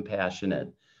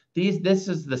self-compassionate? This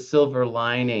is the silver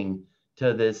lining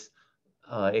to this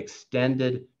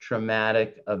extended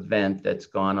traumatic event that's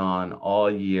gone on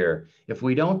all year. If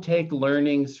we don't take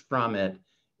learnings from it,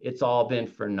 it's all been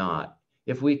for naught.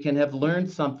 If we can have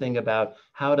learned something about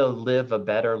how to live a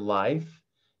better life,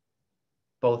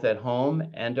 both at home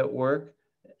and at work,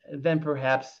 then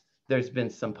perhaps there's been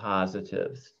some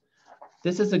positives.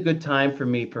 This is a good time for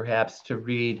me perhaps to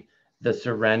read the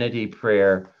Serenity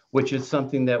Prayer, which is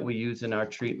something that we use in our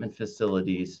treatment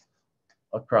facilities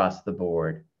across the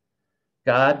board.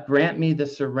 God, grant me the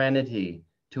serenity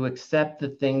to accept the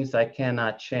things I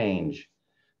cannot change,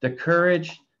 the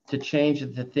courage to change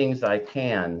the things I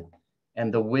can,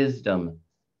 and the wisdom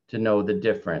to know the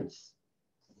difference.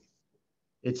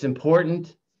 It's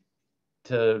important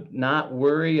to not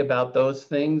worry about those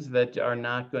things that are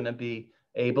not going to be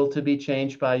able to be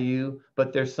changed by you,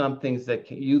 but there's some things that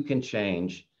you can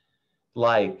change,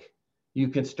 like you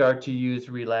can start to use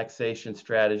relaxation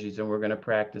strategies, and we're going to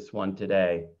practice one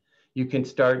today. You can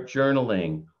start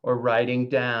journaling or writing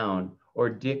down or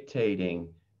dictating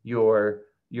your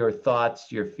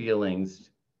thoughts, your feelings.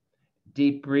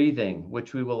 Deep breathing,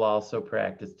 which we will also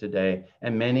practice today.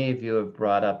 And many of you have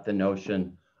brought up the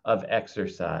notion of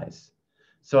exercise.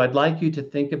 So I'd like you to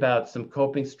think about some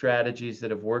coping strategies that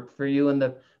have worked for you in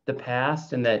the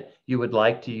past and that you would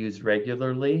like to use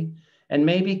regularly, and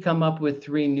maybe come up with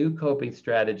 3 new coping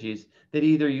strategies that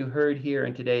either you heard here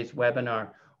in today's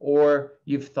webinar or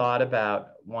you've thought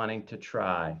about wanting to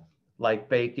try, like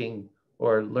baking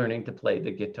or learning to play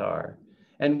the guitar.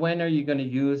 And when are you going to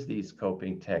use these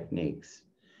coping techniques?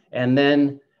 And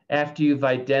then after you've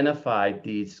identified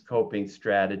these coping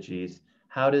strategies,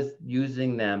 how does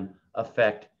using them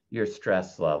affect your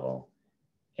stress level?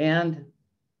 And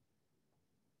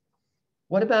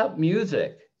what about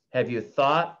music? Have you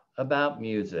thought about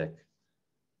music?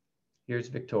 Here's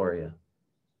Victoria.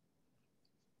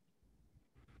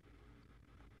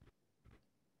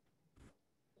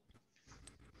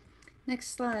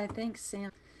 Next slide. Thanks,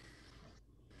 Sam.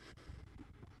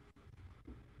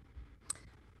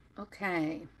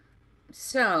 Okay.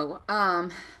 So,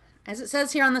 as it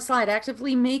says here on the slide,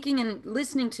 actively making and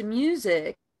listening to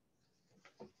music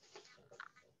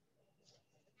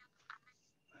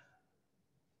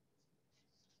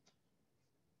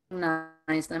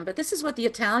them, but this is what the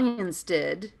Italians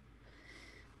did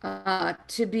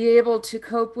to be able to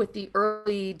cope with the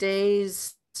early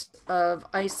days of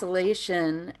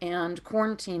isolation and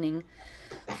quarantining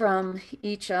from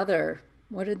each other.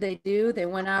 What did they do? They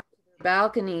went out to their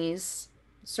balconies,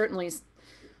 certainly,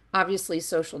 obviously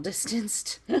social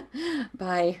distanced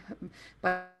by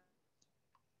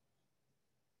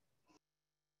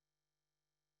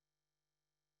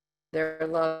their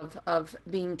love of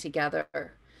being together.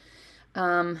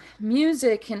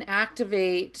 Music can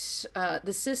activate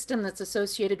the system that's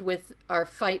associated with our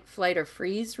fight, flight, or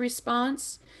freeze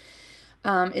response.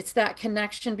 It's that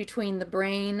connection between the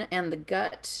brain and the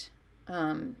gut.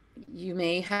 You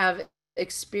may have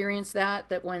experienced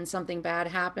that when something bad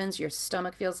happens, your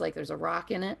stomach feels like there's a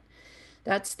rock in it.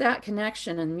 That's that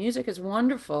connection, and music is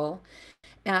wonderful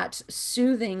at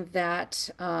soothing that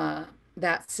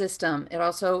system. It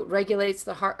also regulates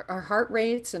our heart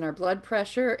rates and our blood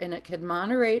pressure, and it can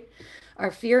moderate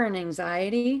our fear and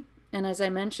anxiety. And as I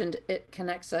mentioned, it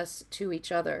connects us to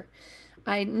each other.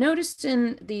 I noticed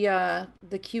in the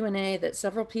Q&A that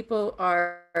several people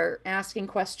are asking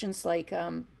questions like,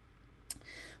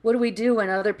 what do we do when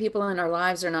other people in our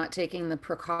lives are not taking the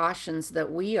precautions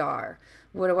that we are?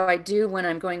 What do I do when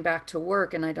I'm going back to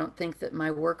work and I don't think that my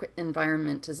work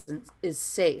environment is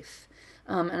safe?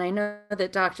 And I know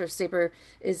that Dr. Saper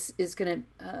is going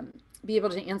to be able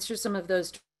to answer some of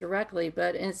those directly,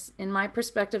 but in my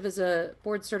perspective as a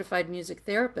board certified music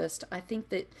therapist, I think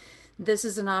that this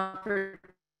is an opportunity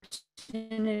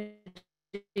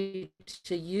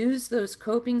to use those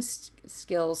coping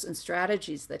skills and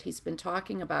strategies that he's been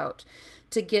talking about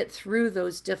to get through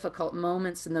those difficult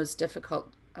moments and those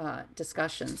difficult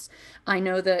discussions. I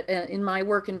know that in my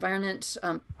work environment,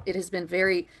 it has been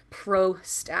very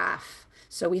pro-staff.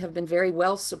 So we have been very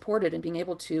well supported in being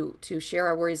able to share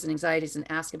our worries and anxieties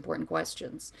and ask important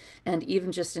questions. And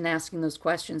even just in asking those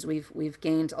questions, we've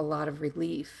gained a lot of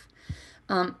relief.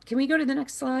 Can we go to the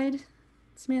next slide,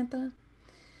 Samantha?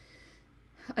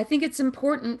 I think it's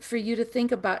important for you to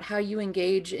think about how you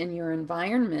engage in your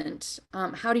environment.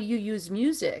 How do you use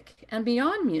music and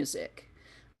beyond music?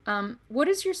 What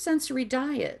is your sensory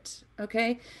diet?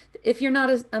 Okay. If you're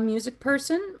not a music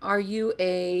person, are you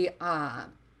a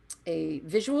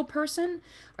visual person?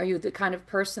 Are you the kind of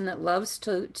person that loves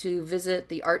to visit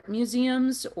the art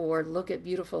museums or look at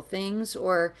beautiful things?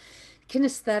 Or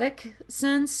kinesthetic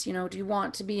sense, do you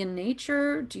want to be in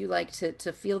nature? Do you like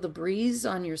to feel the breeze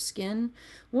on your skin?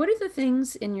 What are the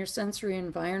things in your sensory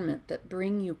environment that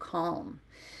bring you calm?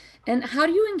 And how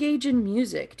do you engage in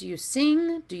music? Do you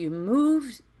sing? Do you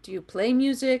move? Do you play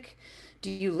music? Do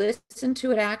you listen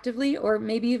to it actively, or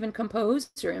maybe even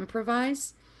compose or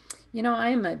improvise? I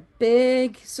am a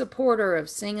big supporter of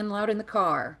singing loud in the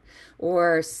car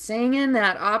or singing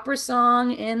that opera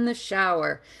song in the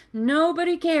shower.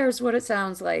 Nobody cares what it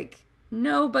sounds like.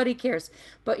 Nobody cares,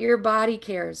 but your body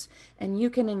cares. And you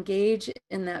can engage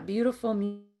in that beautiful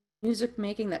music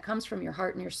making that comes from your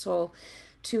heart and your soul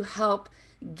to help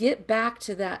get back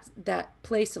to that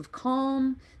place of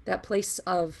calm, that place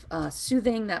of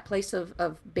soothing, that place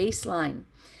of baseline.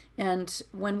 And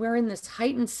when we're in this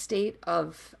heightened state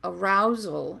of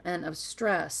arousal and of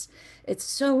stress, it's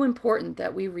so important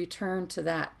that we return to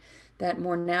that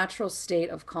more natural state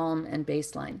of calm and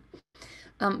baseline.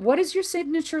 What is your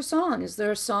signature song? Is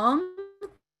there a song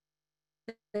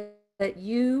that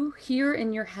you hear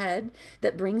in your head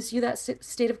that brings you that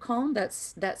state of calm, that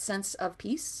sense of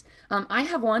peace? I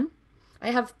have one.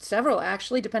 I have several,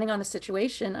 actually, depending on the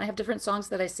situation. I have different songs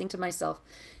that I sing to myself.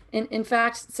 In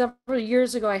fact, several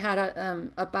years ago, I had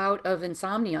a bout of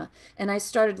insomnia, and I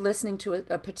started listening to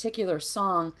a particular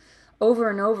song over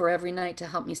and over every night to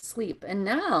help me sleep. And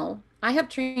now I have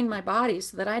trained my body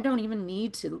so that I don't even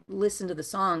need to listen to the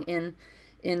song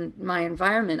in my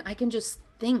environment. I can just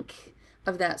think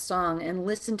of that song and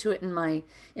listen to it in my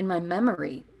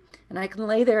memory. And I can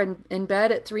lay there in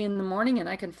bed at 3 in the morning and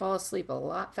I can fall asleep a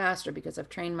lot faster because I've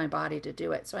trained my body to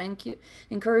do it. So I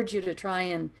encourage you to try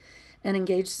and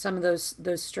engage some of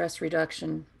those stress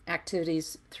reduction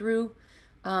activities through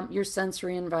your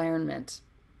sensory environment.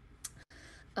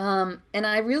 And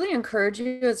I really encourage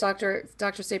you, as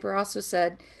Dr. Saper also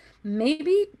said,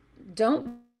 maybe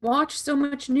don't watch so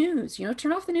much news. You know,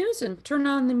 turn off the news and turn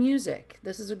on the music.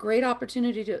 This is a great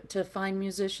opportunity to find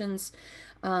musicians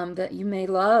that you may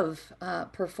love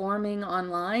performing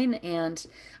online. And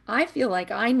I feel like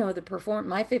I know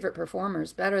my favorite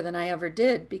performers better than I ever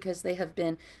did because they have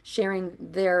been sharing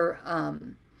their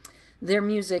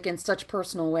music in such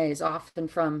personal ways, often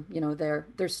from, you know,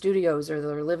 their studios or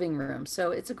their living room. So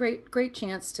it's a great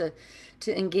chance to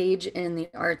engage in the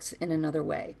arts in another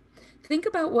way. Think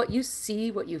about what you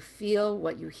see, what you feel,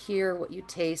 what you hear, what you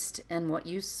taste, and what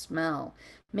you smell.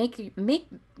 Make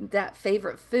that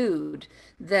favorite food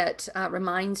that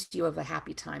reminds you of a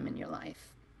happy time in your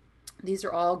life. These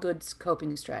are all good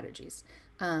coping strategies.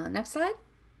 Next slide.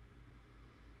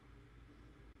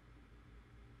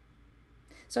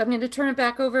 So I'm going to turn it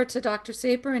back over to Dr.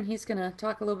 Saper, and he's going to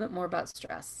talk a little bit more about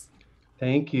stress.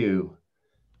 Thank you.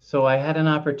 So I had an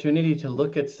opportunity to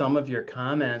look at some of your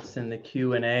comments in the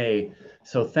Q&A.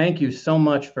 So thank you so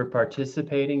much for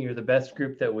participating. You're the best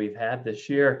group that we've had this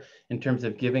year in terms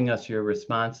of giving us your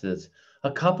responses.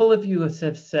 A couple of you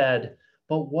have said,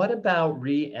 but what about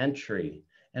reentry?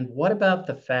 And what about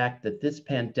the fact that this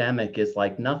pandemic is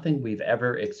like nothing we've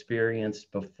ever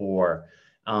experienced before?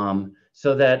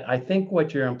 So that I think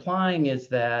what you're implying is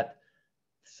that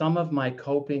some of my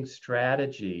coping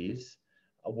strategies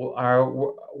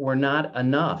were not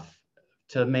enough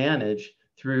to manage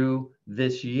through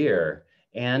this year.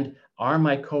 And are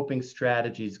my coping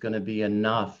strategies going to be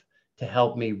enough to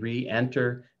help me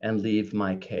re-enter and leave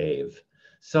my cave?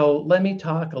 So let me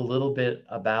talk a little bit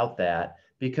about that,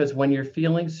 because when you're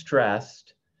feeling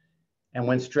stressed and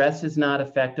when stress is not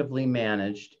effectively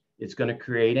managed, it's going to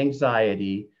create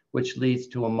anxiety, which leads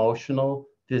to emotional,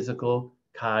 physical,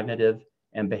 cognitive,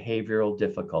 and behavioral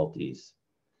difficulties.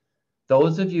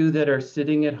 Those of you that are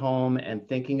sitting at home and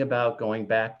thinking about going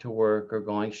back to work or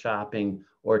going shopping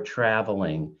or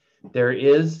traveling, there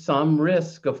is some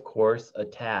risk, of course,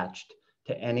 attached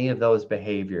to any of those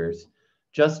behaviors,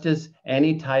 just as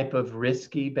any type of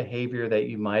risky behavior that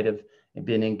you might have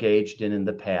been engaged in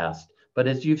the past. But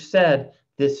as you've said,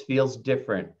 this feels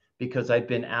different because I've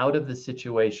been out of the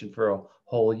situation for a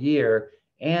whole year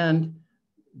and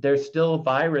there's still a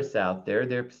virus out there.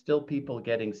 There's still people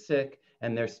getting sick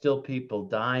and there's still people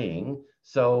dying.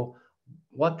 So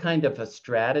what kind of a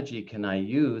strategy can I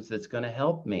use that's going to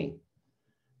help me?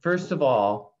 First of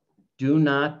all, do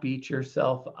not beat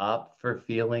yourself up for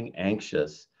feeling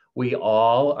anxious. We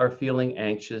all are feeling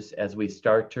anxious as we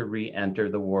start to re-enter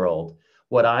the world.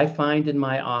 What I find in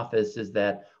my office is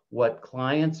that what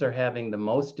clients are having the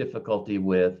most difficulty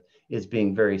with is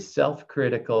being very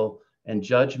self-critical and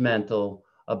judgmental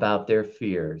about their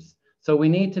fears. So we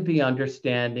need to be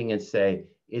understanding and say,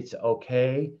 it's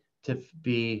okay to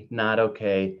be not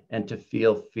okay and to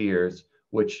feel fears,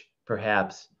 which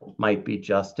perhaps might be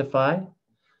justified.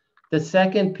 The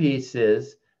second piece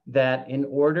is that in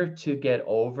order to get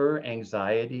over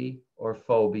anxiety or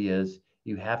phobias,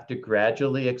 you have to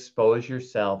gradually expose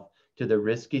yourself to the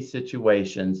risky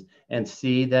situations and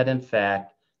see that in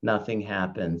fact, nothing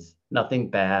happens, nothing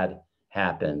bad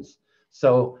happens.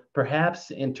 So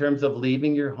perhaps in terms of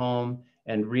leaving your home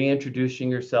and reintroducing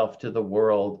yourself to the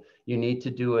world, you need to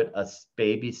do it a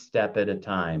baby step at a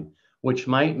time, which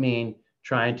might mean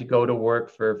trying to go to work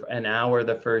for an hour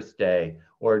the first day,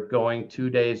 or going 2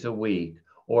 days a week,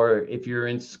 or if you're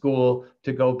in school,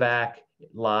 to go back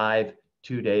live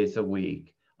 2 days a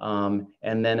week.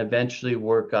 and then eventually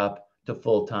work up to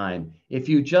full time. If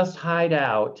you just hide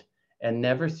out and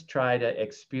never try to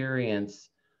experience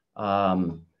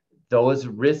those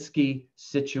risky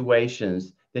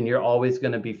situations, then you're always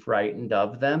going to be frightened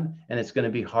of them, and it's going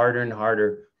to be harder and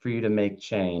harder for you to make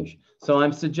change. So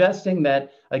I'm suggesting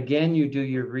that, again, you do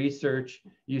your research,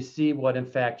 you see what in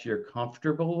fact you're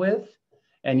comfortable with,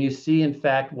 and you see in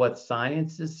fact what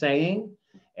science is saying,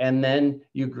 and then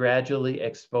you gradually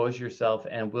expose yourself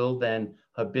and will then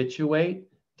habituate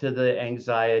to the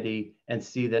anxiety and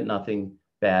see that nothing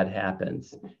bad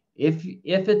happens. If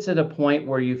it's at a point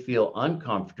where you feel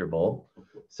uncomfortable,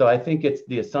 so I think it's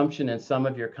the assumption in some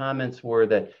of your comments were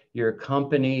that your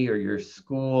company or your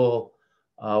school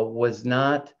was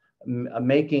not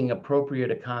making appropriate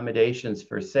accommodations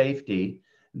for safety,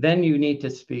 then you need to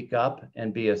speak up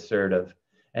and be assertive.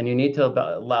 And you need to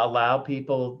allow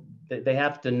people, they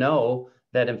have to know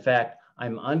that in fact,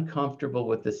 I'm uncomfortable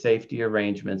with the safety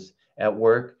arrangements at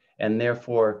work, and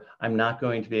therefore I'm not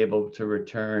going to be able to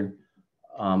return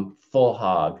full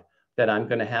hog, that I'm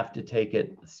going to have to take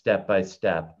it step by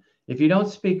step. If you don't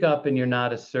speak up and you're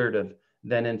not assertive,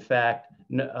 then in fact,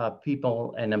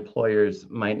 people and employers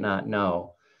might not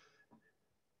know.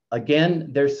 Again,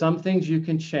 there's some things you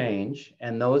can change,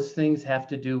 and those things have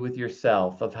to do with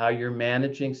yourself, of how you're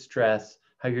managing stress,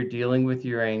 how you're dealing with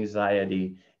your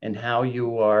anxiety, and how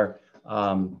you are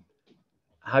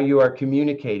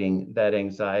communicating that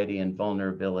anxiety and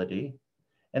vulnerability.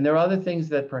 And there are other things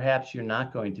that perhaps you're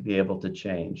not going to be able to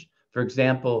change. For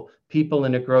example, people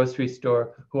in a grocery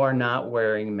store who are not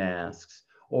wearing masks,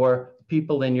 or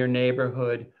people in your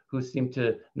neighborhood who seem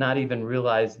to not even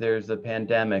realize there's a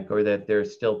pandemic, or that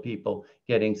there's still people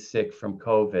getting sick from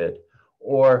COVID,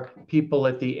 or people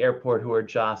at the airport who are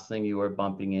jostling you or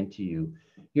bumping into you.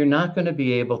 You're not going to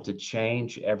be able to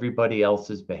change everybody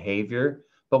else's behavior,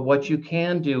 but what you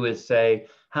can do is say,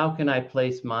 how can I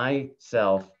place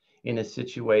myself in a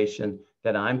situation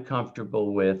that I'm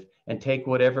comfortable with and take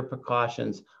whatever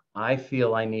precautions I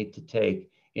feel I need to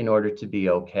take in order to be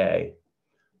okay.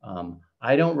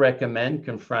 I don't recommend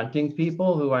confronting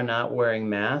people who are not wearing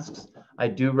masks. I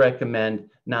do recommend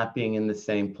not being in the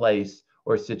same place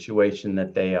or situation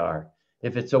that they are.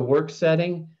 If it's a work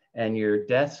setting and your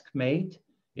desk mate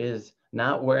is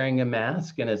not wearing a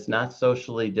mask and it's not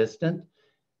socially distant,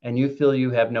 and you feel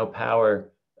you have no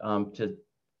power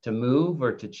to move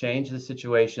or to change the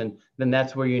situation, then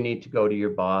that's where you need to go to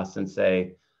your boss and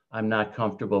say, I'm not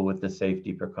comfortable with the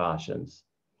safety precautions.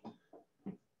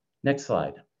 Next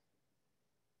slide.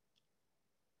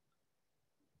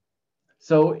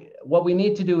 So what we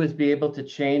need to do is be able to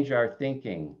change our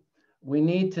thinking. We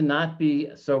need to not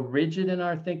be so rigid in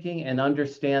our thinking and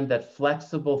understand that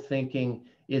flexible thinking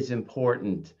is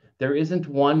important. There isn't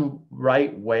one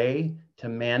right way to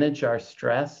manage our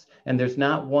stress, and there's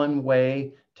not one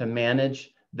way to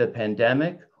manage the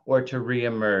pandemic or to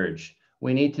reemerge.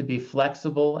 We need to be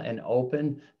flexible and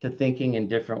open to thinking in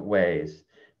different ways.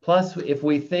 Plus, if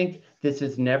we think this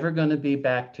is never going to be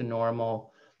back to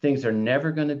normal, things are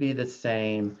never going to be the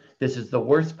same, this is the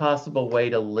worst possible way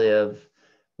to live,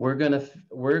 we're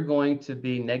going to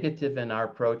be negative in our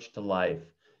approach to life.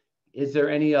 Is there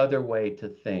any other way to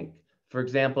think? For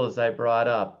example, as I brought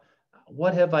up,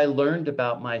 what have I learned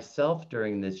about myself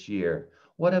during this year?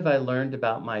 What have I learned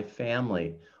about my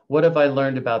family? What have I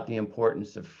learned about the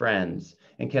importance of friends?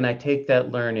 And can I take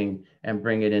that learning and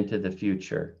bring it into the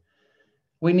future?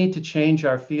 We need to change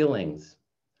our feelings.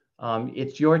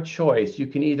 It's your choice. You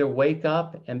can either wake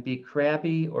up and be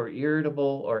crabby or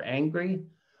irritable or angry,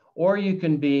 or you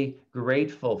can be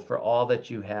grateful for all that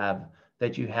you have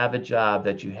a job,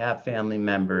 that you have family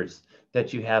members,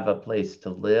 that you have a place to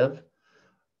live.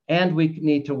 And we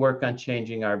need to work on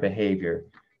changing our behavior.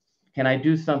 Can I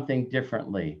do something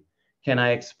differently? Can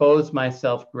I expose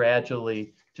myself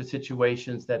gradually to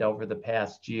situations that over the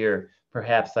past year,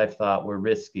 perhaps I've thought were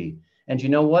risky? And you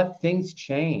know what? Things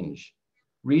change.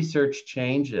 Research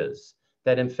changes.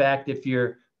 That in fact, if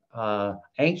you're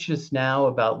anxious now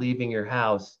about leaving your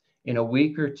house, in a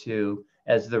week or two,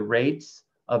 as the rates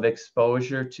of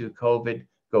exposure to COVID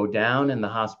go down and the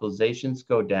hospitalizations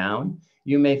go down,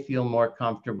 you may feel more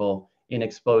comfortable in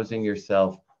exposing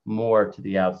yourself more to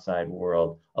the outside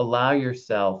world. Allow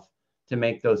yourself to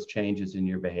make those changes in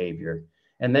your behavior,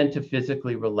 and then to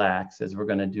physically relax, as we're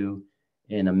going to do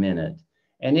in a minute.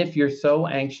 And if you're so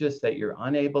anxious that you're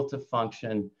unable to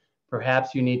function,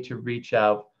 perhaps you need to reach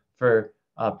out for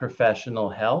professional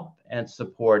help and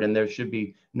support. And there should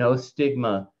be no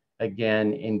stigma,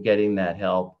 again, in getting that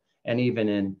help, and even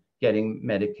in getting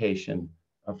medication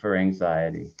for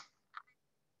anxiety.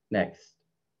 Next.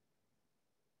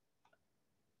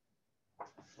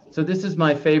 So this is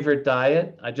my favorite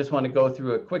diet. I just want to go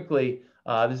through it quickly.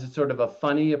 This is sort of a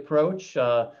funny approach.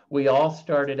 We all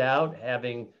started out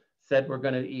having said we're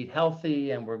going to eat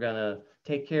healthy and we're going to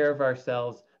take care of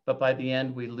ourselves, but by the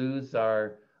end we lose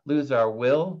our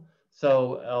will.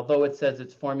 So although it says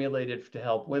it's formulated to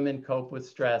help women cope with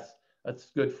stress,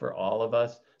 it's good for all of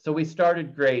us. So we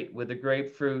started great with a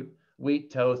grapefruit,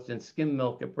 wheat toast, and skim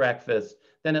milk at breakfast.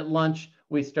 Then at lunch,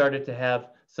 we started to have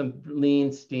some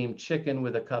lean steamed chicken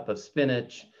with a cup of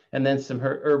spinach, and then some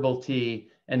herbal tea,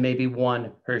 and maybe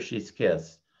one Hershey's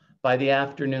Kiss. By the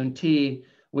afternoon tea,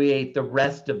 we ate the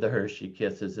rest of the Hershey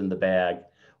Kisses in the bag.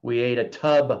 We ate a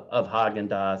tub of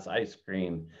Haagen-Dazs ice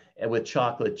cream with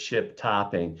chocolate chip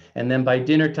topping. And then by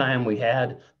dinner time, we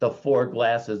had the 4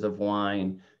 glasses of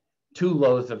wine, 2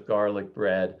 loaves of garlic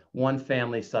bread, 1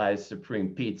 family-sized Supreme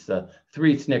pizza,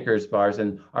 3 Snickers bars,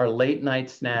 and our late night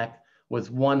snack was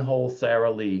 1 whole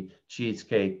Sara Lee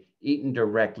cheesecake eaten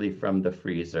directly from the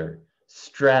freezer.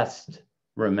 Stressed,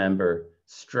 remember,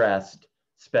 stressed,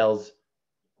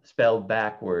 spelled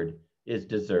backward, is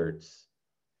desserts.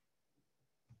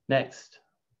 Next.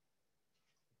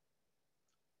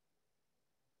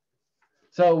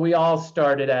 So we all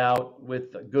started out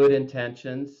with good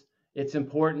intentions. It's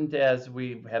important as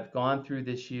we have gone through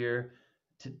this year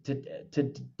to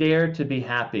dare to be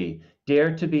happy.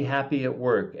 Dare to be happy at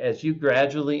work. As you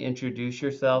gradually introduce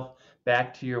yourself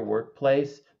back to your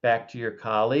workplace, back to your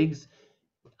colleagues,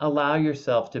 allow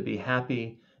yourself to be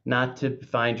happy, not to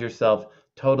find yourself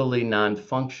totally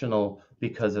non-functional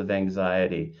because of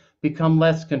anxiety. Become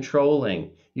less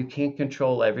controlling. You can't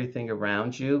control everything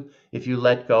around you. If you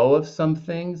let go of some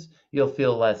things, you'll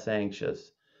feel less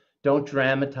anxious. Don't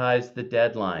dramatize the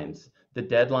deadlines. The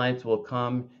deadlines will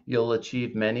come, you'll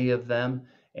achieve many of them,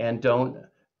 and don't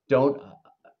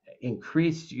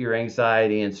increase your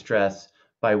anxiety and stress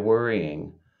by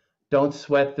worrying. Don't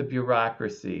sweat the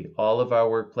bureaucracy. All of our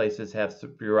workplaces have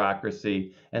some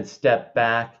bureaucracy, and step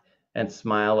back and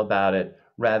smile about it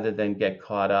rather than get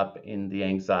caught up in the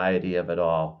anxiety of it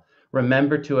all.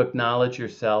 Remember to acknowledge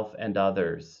yourself and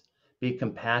others. Be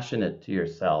compassionate to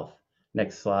yourself.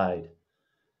 Next slide.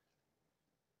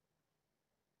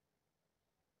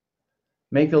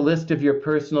 Make a list of your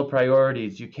personal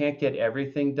priorities. You can't get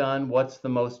everything done. What's the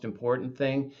most important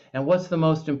thing? And what's the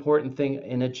most important thing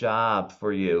in a job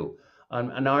for you?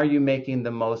 And are you making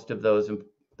the most of those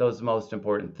most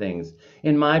important things?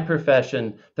 In my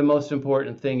profession, the most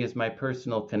important thing is my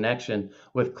personal connection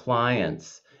with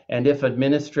clients. And if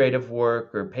administrative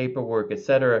work or paperwork,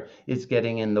 etc., is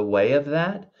getting in the way of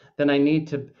that, then I need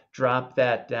to drop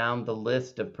that down the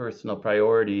list of personal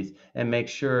priorities and make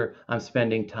sure I'm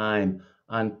spending time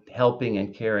on helping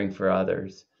and caring for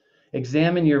others.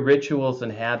 Examine your rituals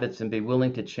and habits and be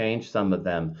willing to change some of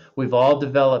them. We've all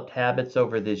developed habits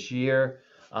over this year,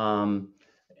 and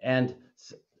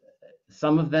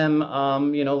some of them,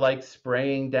 like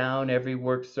spraying down every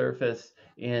work surface,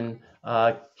 in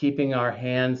keeping our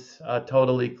hands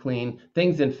totally clean.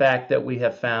 Things, in fact, that we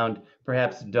have found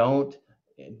perhaps don't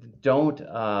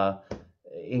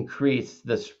increase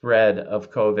the spread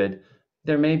of COVID.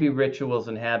 There may be rituals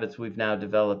and habits we've now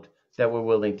developed that we're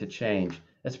willing to change,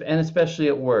 and especially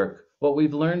at work. What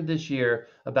we've learned this year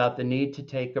about the need to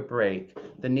take a break,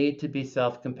 the need to be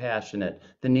self-compassionate,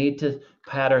 the need to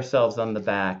pat ourselves on the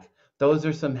back, those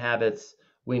are some habits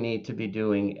we need to be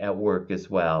doing at work as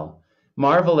well.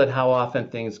 Marvel at how often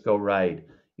things go right.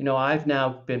 I've now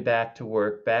been back to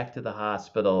work, back to the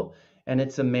hospital, and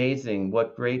it's amazing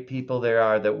what great people there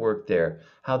are that work there,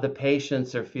 how the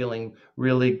patients are feeling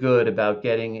really good about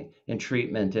getting in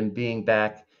treatment and being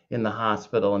back in the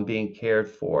hospital and being cared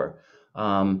for.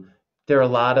 There are a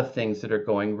lot of things that are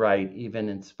going right, even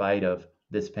in spite of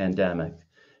this pandemic.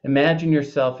 Imagine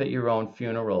yourself at your own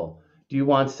funeral. Do you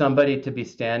want somebody to be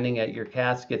standing at your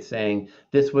casket saying,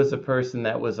 this was a person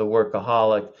that was a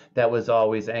workaholic, that was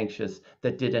always anxious,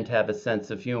 that didn't have a sense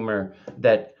of humor,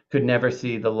 that could never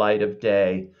see the light of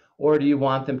day? Or do you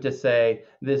want them to say,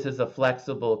 this is a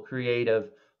flexible,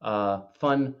 creative,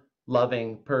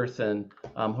 fun-loving person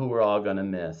who we're all going to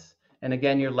miss? And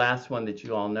again, your last one that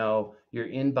you all know, your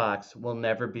inbox will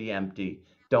never be empty.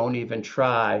 Don't even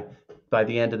try by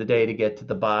the end of the day to get to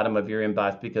the bottom of your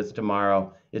inbox, because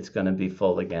tomorrow it's going to be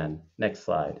full again. Next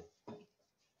slide.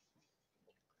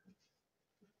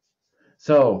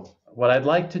 So what I'd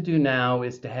like to do now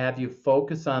is to have you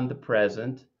focus on the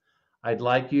present. I'd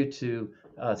like you to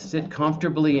sit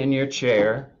comfortably in your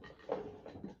chair.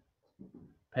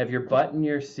 Have your butt in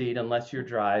your seat unless you're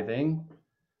driving.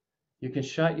 You can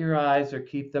shut your eyes or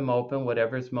keep them open,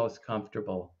 whatever's most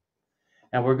comfortable.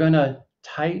 And we're going to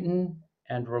tighten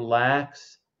and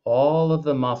relax all of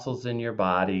the muscles in your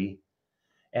body.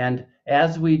 And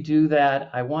as we do that,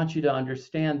 I want you to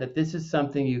understand that this is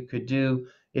something you could do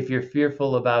if you're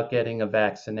fearful about getting a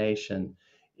vaccination,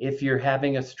 if you're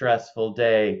having a stressful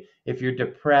day, if you're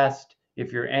depressed,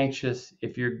 if you're anxious,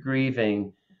 if you're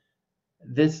grieving.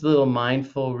 This little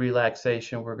mindful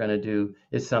relaxation we're going to do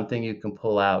is something you can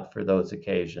pull out for those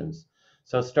occasions.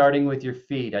 So starting with your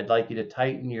feet, I'd like you to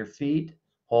tighten your feet,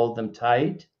 hold them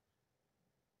tight,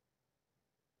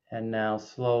 and now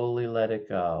slowly let it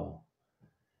go.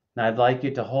 Now I'd like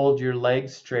you to hold your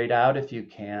legs straight out if you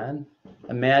can.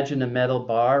 Imagine a metal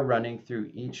bar running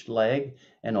through each leg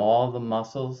and all the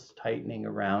muscles tightening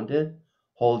around it.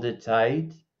 Hold it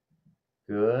tight.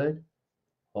 Good.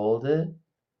 Hold it.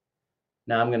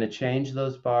 Now I'm going to change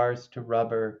those bars to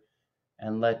rubber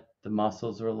and let the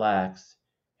muscles relax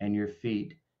and your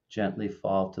feet gently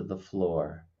fall to the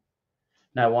floor.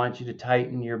 Now I want you to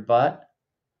tighten your butt.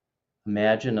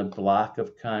 Imagine a block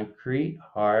of concrete,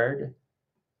 hard,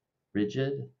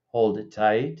 rigid. Hold it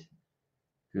tight.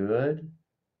 Good.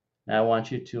 Now I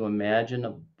want you to imagine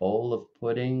a bowl of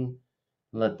pudding.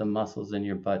 Let the muscles in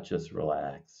your butt just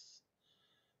relax.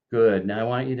 Good. Now I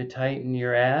want you to tighten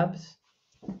your abs.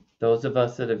 Those of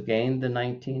us that have gained the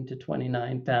 19 to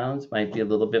 29 pounds might be a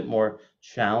little bit more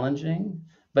challenging,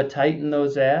 but tighten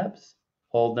those abs.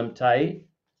 Hold them tight.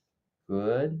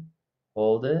 Good.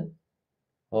 Hold it.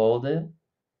 Hold it.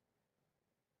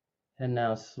 And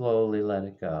now slowly let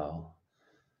it go.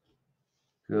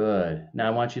 Good. Now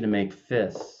I want you to make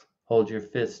fists. Hold your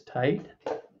fist tight.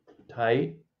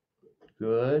 Tight.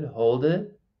 Good. Hold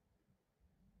it.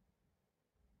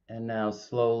 And now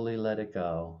slowly let it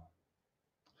go.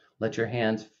 Let your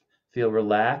hands feel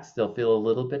relaxed. They'll feel a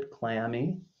little bit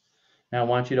clammy. Now I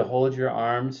want you to hold your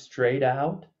arms straight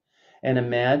out and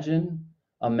imagine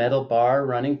a metal bar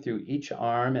running through each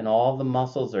arm and all the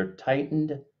muscles are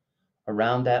tightened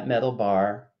around that metal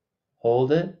bar.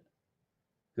 Hold it.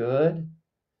 Good.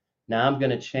 Now I'm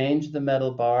going to change the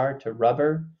metal bar to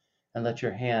rubber and let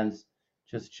your hands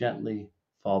just gently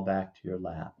fall back to your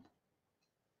lap.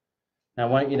 Now I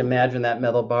want you to imagine that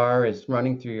metal bar is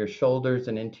running through your shoulders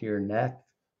and into your neck.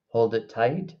 Hold it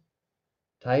tight.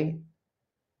 Tight.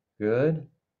 Good.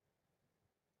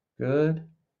 Good.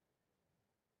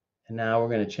 And now we're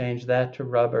going to change that to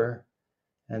rubber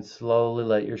and slowly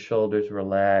let your shoulders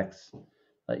relax.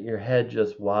 Let your head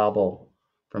just wobble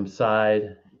from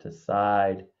side to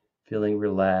side, feeling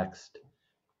relaxed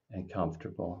and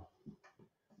comfortable.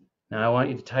 Now I want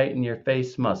you to tighten your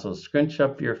face muscles. Scrunch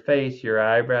up your face, your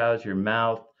eyebrows, your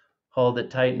mouth. Hold it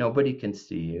tight. Nobody can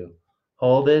see you.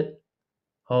 Hold it.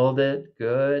 Hold it.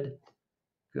 Good.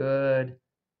 Good.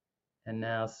 And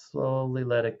now slowly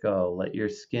let it go. Let your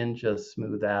skin just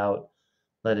smooth out.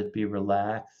 Let it be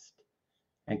relaxed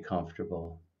and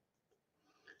comfortable.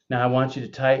 Now I want you to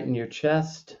tighten your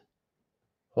chest.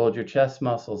 Hold your chest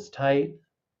muscles tight.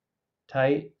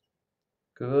 Tight.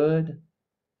 Good.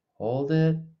 Hold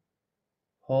it.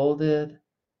 Hold it.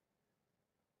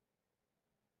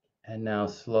 And now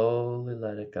slowly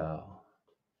let it go.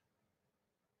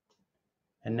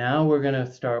 And now we're going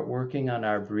to start working on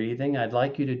our breathing. I'd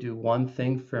like you to do one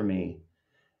thing for me.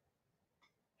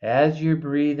 As you're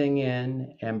breathing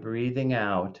in and breathing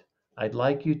out, I'd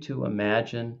like you to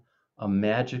imagine a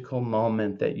magical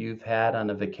moment that you've had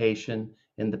on a vacation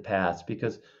in the past,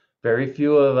 because very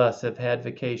few of us have had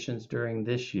vacations during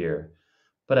this year.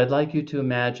 But I'd like you to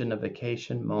imagine a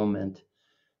vacation moment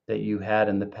that you had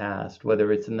in the past,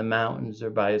 whether it's in the mountains or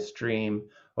by a stream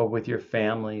or with your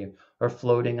family or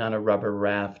floating on a rubber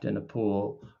raft in a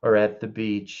pool or at the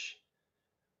beach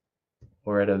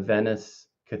or at a Venice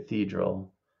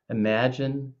cathedral.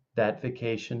 Imagine that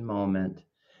vacation moment.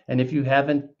 And if you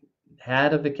haven't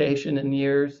had a vacation in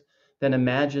years, then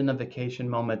imagine a vacation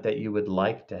moment that you would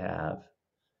like to have.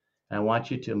 And I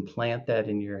want you to implant that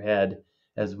in your head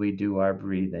as we do our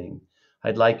breathing.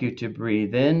 I'd like you to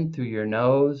breathe in through your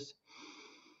nose.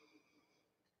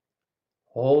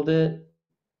 Hold it.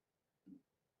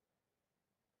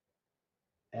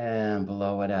 And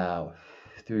blow it out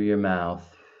through your mouth.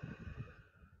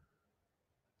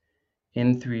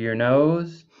 In through your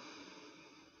nose.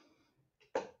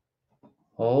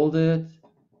 Hold it.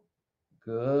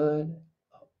 Good.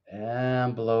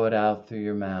 And blow it out through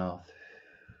your mouth.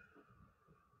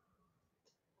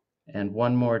 And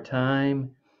one more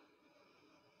time.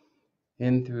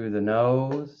 In through the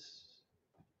nose.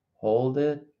 Hold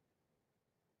it.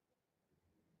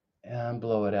 And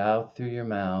blow it out through your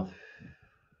mouth.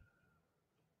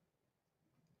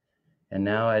 And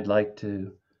now I'd like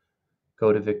to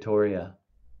go to Victoria.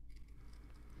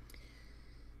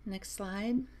 Next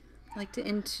slide. I'd like to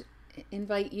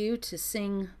invite you to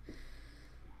sing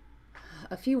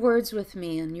a few words with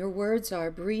me, and your words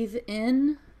are breathe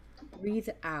in, breathe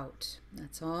out.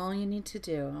 That's all you need to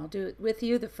do. I'll do it with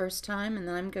you the first time, and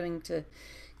then I'm going to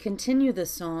continue the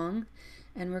song,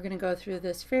 and we're going to go through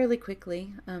this fairly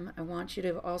quickly. I want you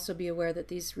to also be aware that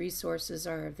these resources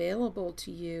are available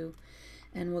to you,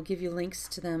 and we'll give you links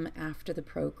to them after the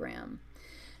program.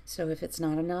 So if it's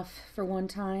not enough for one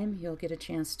time, you'll get a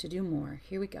chance to do more.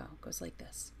 Here we go. It goes like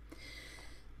this.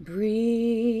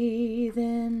 Breathe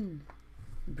in,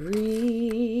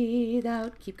 breathe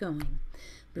out. Keep going.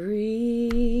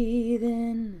 Breathe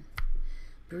in,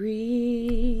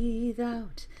 breathe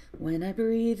out. When I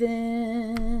breathe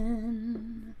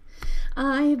in,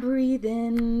 I breathe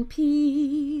in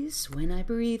peace. When I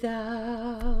breathe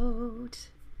out,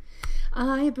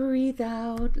 I breathe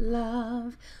out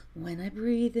love. When I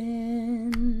breathe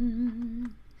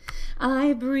in,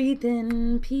 I breathe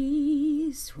in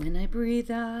peace. When I breathe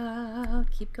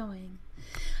out, keep going,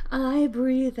 I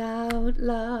breathe out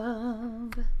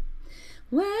love.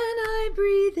 When I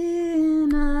breathe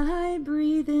in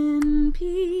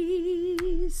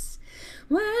peace.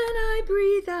 When I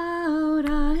breathe out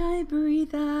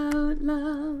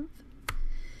love.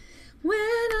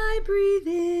 When I breathe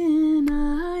in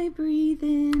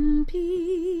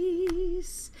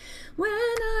peace. When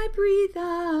I breathe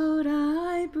out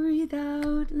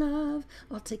love.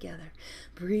 All together.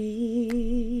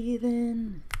 Breathe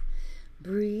in,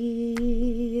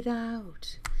 breathe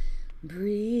out.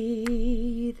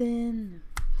 Breathe in,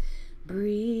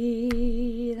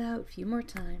 breathe out. A few more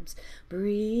times.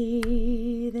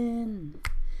 Breathe in,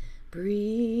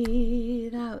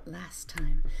 breathe out. Last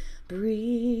time.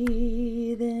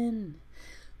 Breathe in,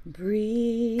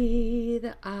 breathe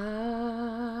out.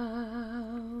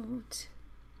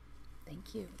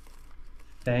 Thank you.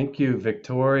 Thank you,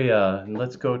 Victoria. And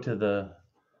let's go to the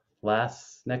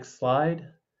next slide.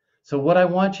 So what I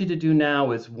want you to do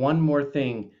now is one more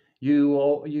thing.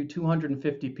 You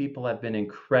 250 people have been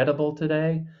incredible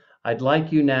today. I'd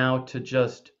like you now to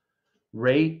just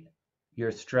rate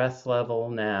your stress level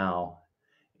now.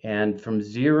 And from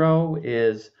 0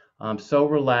 is I'm so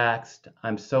relaxed,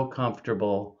 I'm so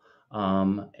comfortable,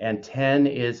 and 10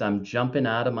 is I'm jumping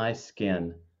out of my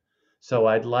skin. So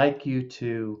I'd like you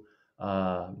to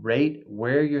rate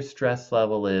where your stress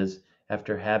level is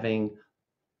after having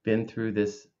been through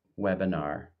this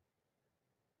webinar.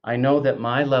 I know that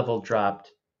my level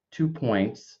dropped 2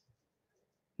 points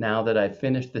now that I've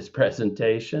finished this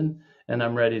presentation and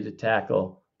I'm ready to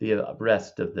tackle the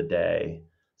rest of the day.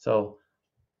 So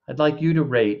I'd like you to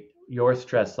rate your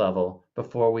stress level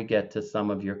before we get to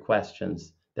some of your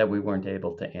questions that we weren't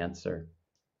able to answer.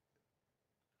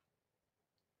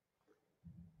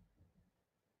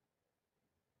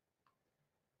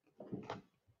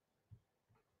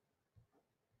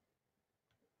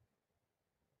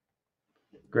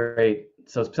 Great.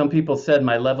 So some people said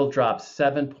my level dropped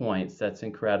 7 points. That's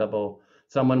incredible.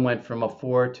 Someone went from a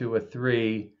 4 to a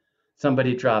 3.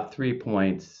 Somebody dropped 3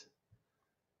 points.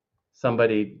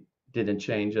 Somebody didn't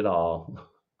change at all.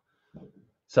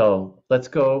 So let's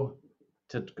go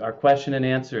to our question and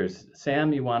answers.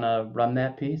 Sam, you want to run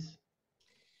that piece?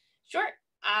 Sure.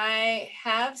 I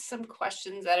have some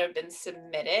questions that have been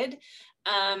submitted.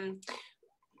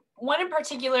 One in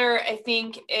particular, I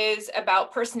think, is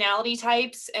about personality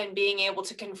types and being able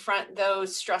to confront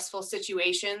those stressful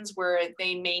situations where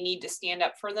they may need to stand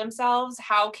up for themselves.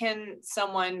 How can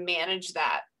someone manage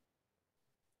that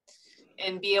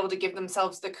and be able to give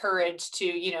themselves the courage to,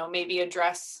 you know, maybe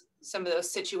address some of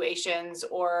those situations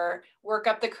or work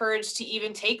up the courage to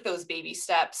even take those baby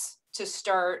steps to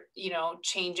start, you know,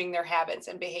 changing their habits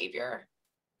and behavior?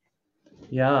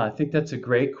 Yeah, I think that's a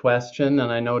great question.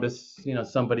 And I noticed,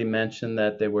 somebody mentioned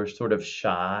that they were sort of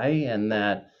shy and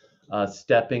that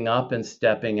stepping up and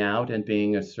stepping out and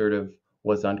being assertive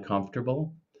was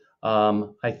uncomfortable.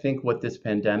 I think what this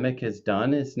pandemic has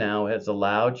done is now has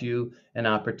allowed you an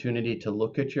opportunity to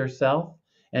look at yourself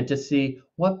and to see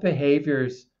what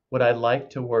behaviors would I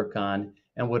like to work on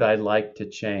and would I like to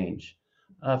change.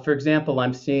 For example,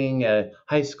 I'm seeing a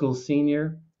high school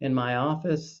senior in my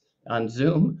office on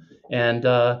Zoom, and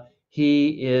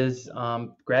he is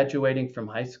graduating from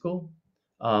high school.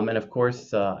 And of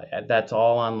course, that's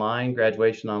all online,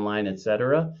 graduation online,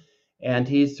 etc. And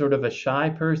he's sort of a shy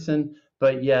person,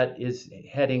 but yet is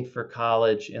heading for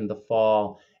college in the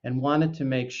fall and wanted to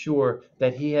make sure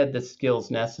that he had the skills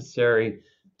necessary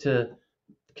to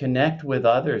connect with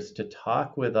others, to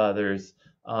talk with others,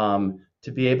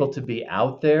 to be able to be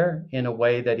out there in a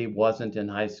way that he wasn't in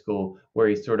high school, where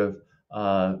he sort of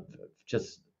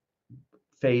just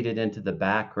faded into the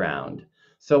background.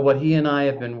 So what he and I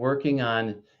have been working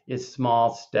on is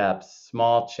small steps,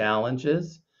 small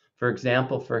challenges. For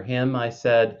example, for him, I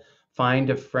said,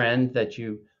 find a friend that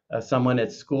someone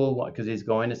at school, because he's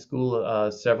going to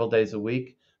school several days a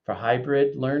week for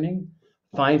hybrid learning.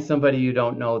 Find somebody you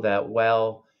don't know that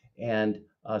well and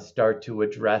start to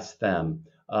address them.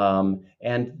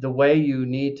 And the way you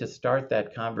need to start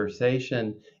that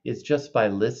conversation is just by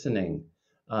listening,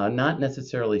 not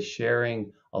necessarily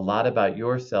sharing a lot about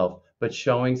yourself, but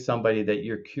showing somebody that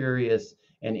you're curious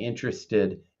and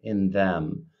interested in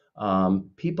them.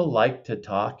 People like to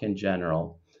talk in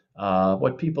general.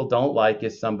 What people don't like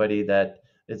is somebody that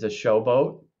is a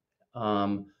showboat.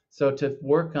 So to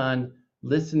work on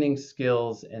listening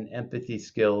skills and empathy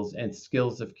skills and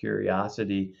skills of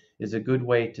curiosity is a good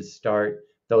way to start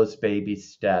those baby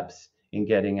steps in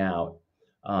getting out.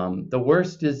 The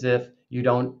worst is if you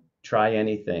don't try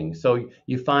anything. So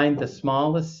you find the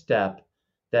smallest step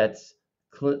that's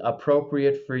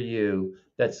appropriate for you,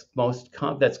 that's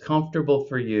that's comfortable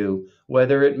for you,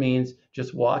 whether it means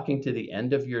just walking to the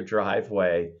end of your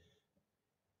driveway,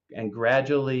 and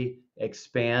gradually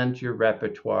expand your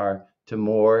repertoire to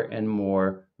more and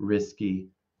more risky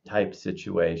type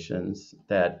situations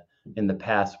that in the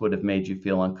past would have made you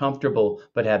feel uncomfortable.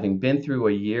 But having been through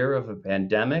a year of a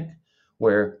pandemic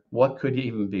where what could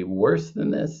even be worse than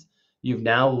this, you've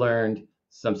now learned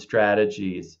some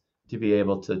strategies to be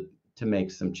able to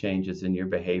make some changes in your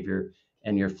behavior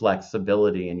and your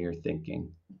flexibility in your thinking.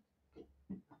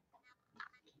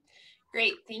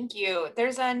 Great, thank you.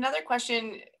 There's another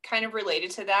question kind of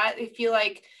related to that. I feel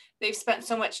like they've spent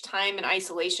so much time in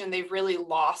isolation, they've really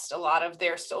lost a lot of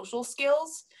their social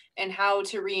skills and how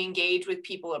to re-engage with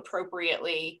people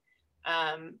appropriately,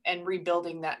 and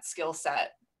rebuilding that skill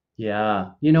set.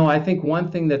 Yeah, I think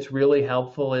one thing that's really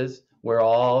helpful is we're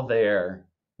all there.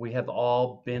 We have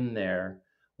all been there.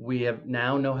 We have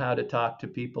now know how to talk to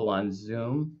people on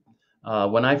Zoom.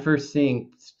 When I first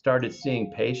started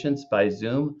seeing patients by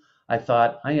Zoom, I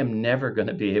thought, I am never going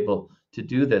to be able to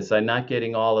do this. I'm not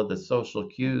getting all of the social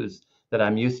cues that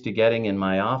I'm used to getting in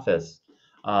my office.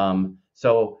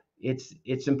 So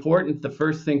it's important. The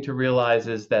first thing to realize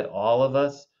is that all of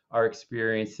us are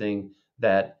experiencing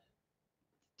that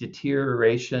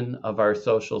deterioration of our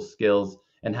social skills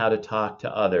and how to talk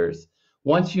to others.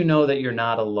 Once you know that you're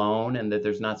not alone and that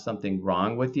there's not something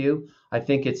wrong with you, I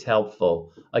think it's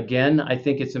helpful. Again, I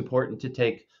think it's important to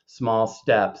take small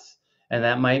steps, and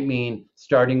that might mean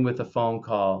starting with a phone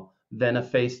call, then a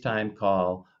FaceTime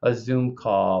call, a Zoom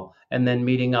call, and then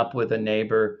meeting up with a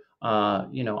neighbor,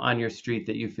 on your street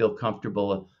that you feel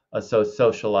comfortable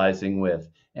socializing with.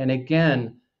 And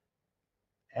again,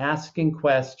 asking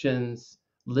questions,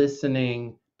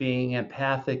 listening, being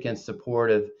empathic and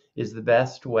supportive is the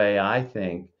best way, I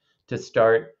think, to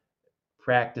start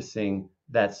practicing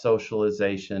that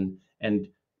socialization and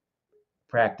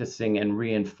practicing and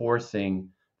reinforcing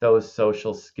those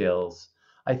social skills.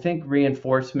 I think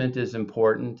reinforcement is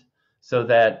important so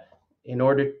that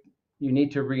you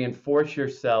need to reinforce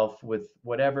yourself with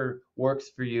whatever works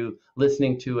for you,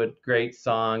 listening to a great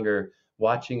song or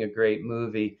watching a great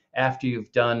movie after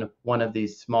you've done one of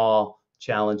these small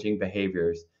challenging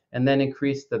behaviors, and then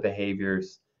increase the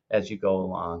behaviors as you go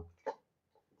along.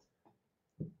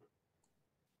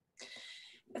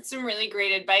 That's some really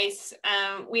great advice.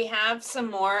 We have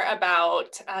some more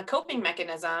about coping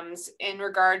mechanisms in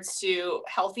regards to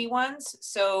healthy ones.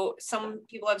 So some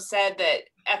people have said that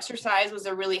exercise was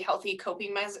a really healthy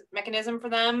coping mechanism for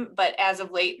them, but as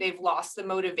of late, they've lost the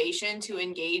motivation to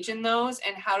engage in those.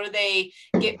 And how do they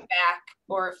get back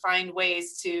or find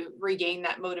ways to regain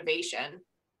that motivation?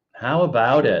 How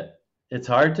about it? It's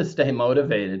hard to stay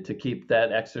motivated to keep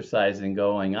that exercising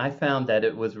going. I found that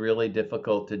it was really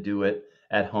difficult to do it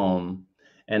at home.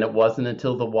 And it wasn't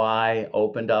until the Y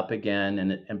opened up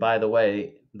again. And by the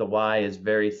way, the Y is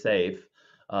very safe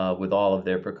with all of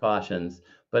their precautions.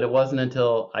 But it wasn't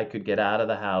until I could get out of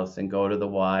the house and go to the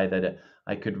Y that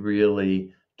I could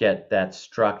really get that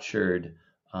structured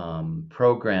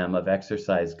program of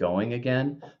exercise going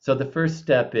again. So the first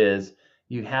step is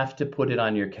you have to put it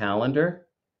on your calendar.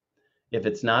 If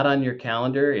it's not on your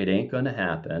calendar, it ain't going to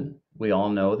happen. We all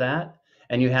know that.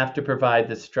 And you have to provide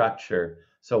the structure.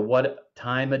 So what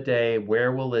time of day,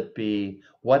 where will it be?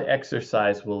 What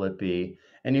exercise will it be?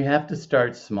 And you have to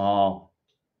start small.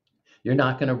 You're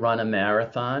not going to run a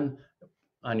marathon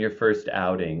on your first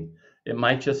outing. It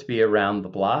might just be around the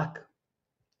block.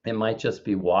 It might just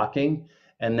be walking.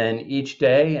 And then each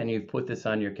day, and you've put this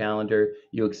on your calendar,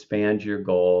 you expand your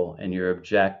goal and your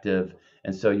objective.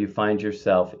 And so you find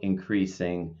yourself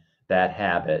increasing that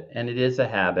habit. And it is a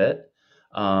habit.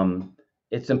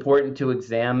 It's important to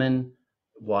examine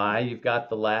why you've got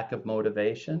the lack of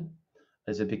motivation?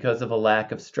 Is it because of a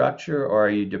lack of structure, or are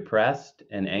you depressed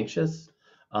and anxious?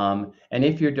 And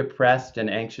if you're depressed and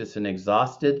anxious and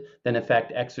exhausted, then in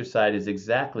fact, exercise is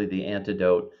exactly the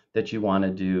antidote that you want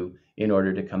to do in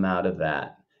order to come out of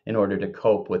that, in order to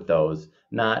cope with those,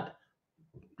 not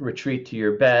retreat to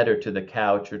your bed or to the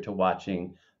couch or to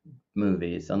watching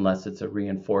movies, unless it's a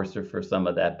reinforcer for some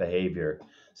of that behavior.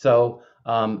 So,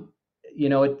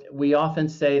 we often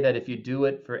say that if you do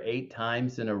it for 8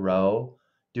 times in a row,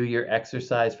 do your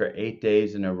exercise for 8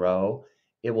 days in a row,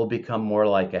 it will become more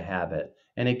like a habit.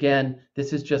 And again,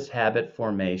 this is just habit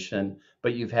formation,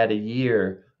 but you've had a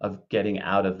year of getting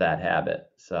out of that habit.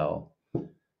 So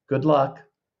good luck.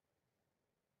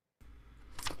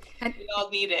 We all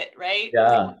need it, right?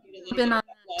 Yeah. Been on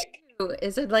that too,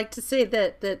 is I'd like to say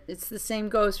that it's the same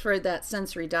goes for that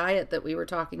sensory diet that we were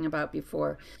talking about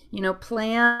before.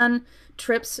 Plan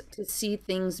trips to see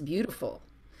things beautiful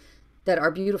that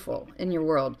are beautiful in your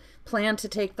world. Plan to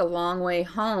take the long way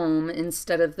home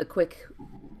instead of the quick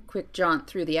jaunt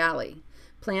through the alley.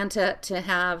 Plan to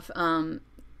have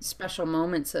special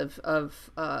moments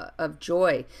of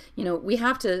joy.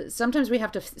 Sometimes we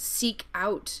have to seek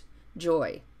out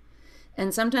joy.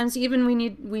 And sometimes even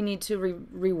we need to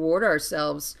reward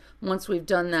ourselves once we've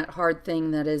done that hard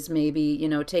thing that is maybe,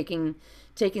 taking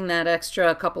that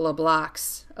extra couple of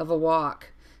blocks of a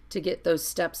walk to get those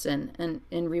steps in,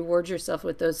 and reward yourself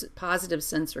with those positive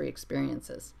sensory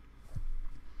experiences.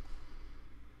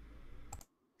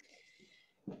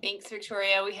 Thanks,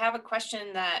 Victoria. We have a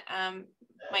question that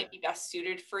might be best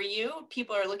suited for you.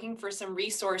 People are looking for some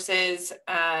resources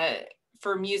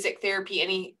for music therapy,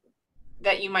 any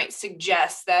that you might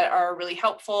suggest that are really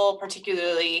helpful.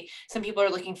 Particularly, some people are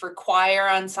looking for choir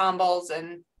ensembles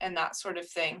and that sort of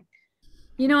thing.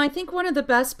 I think one of the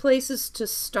best places to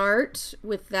start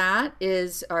with that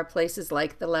are places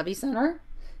like the Levy Center.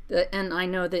 And I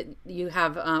know that you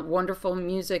have wonderful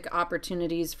music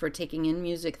opportunities for taking in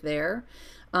music there.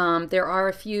 There are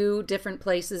a few different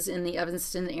places in the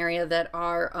Evanston area that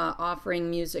are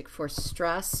offering music for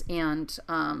stress and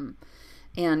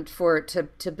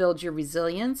to build your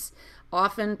resilience.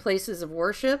 Often places of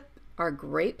worship are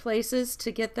great places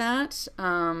to get that.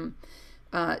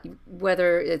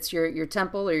 Whether it's your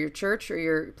temple or your church or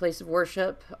your place of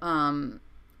worship,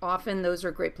 often those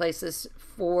are great places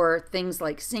for things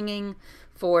like singing,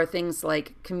 for things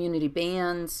like community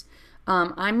bands.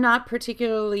 I'm not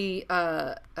particularly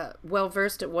well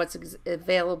versed at what's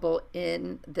available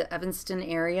in the Evanston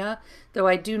area, though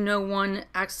I do know one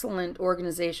excellent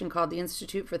organization called the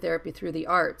Institute for Therapy Through the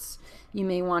Arts. You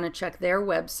may want to check their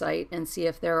website and see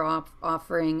if they're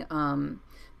offering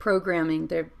programming.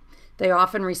 They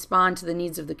often respond to the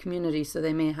needs of the community, so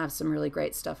they may have some really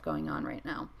great stuff going on right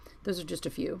now. Those are just a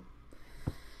few.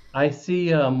 I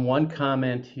see one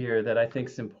comment here that I think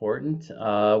is important.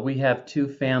 We have 2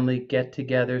 family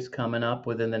get-togethers coming up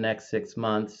within the next 6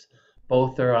 months.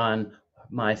 Both are on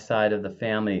my side of the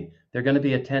family. They're going to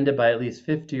be attended by at least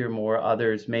 50 or more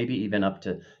others, maybe even up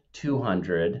to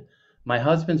 200. My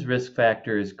husband's risk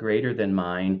factor is greater than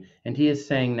mine, and he is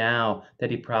saying now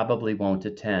that he probably won't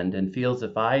attend and feels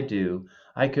if I do,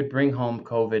 I could bring home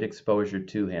COVID exposure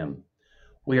to him.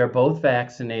 We are both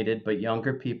vaccinated, but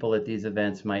younger people at these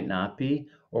events might not be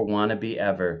or want to be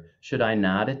ever. Should I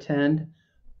not attend?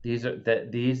 These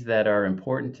that are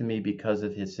important to me because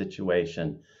of his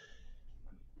situation.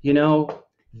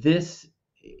 This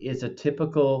is a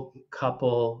typical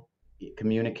couple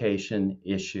communication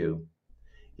issue.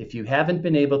 If you haven't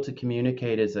been able to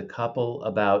communicate as a couple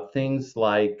about things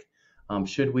like,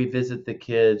 should we visit the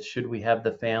kids? Should we have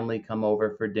the family come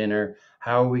over for dinner?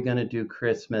 How are we going to do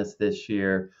Christmas this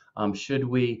year? Should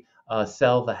we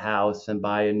sell the house and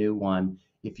buy a new one?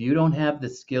 If you don't have the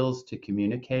skills to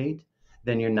communicate,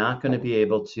 then you're not going to be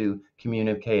able to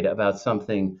communicate about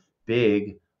something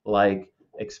big like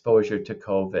exposure to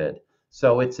COVID.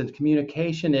 So it's a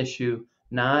communication issue,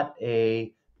 not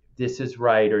a this is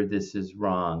right or this is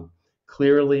wrong.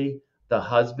 Clearly, the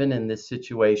husband in this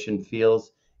situation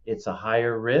feels it's a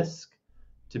higher risk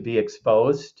to be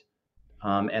exposed.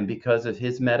 And because of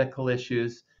his medical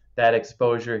issues, that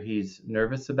exposure he's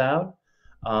nervous about.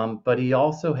 But he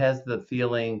also has the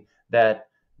feeling that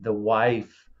the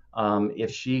wife,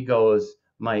 if she goes,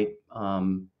 might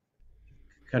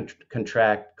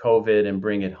contract COVID and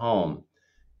bring it home.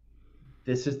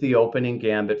 This is the opening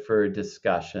gambit for a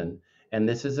discussion. And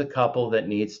this is a couple that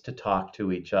needs to talk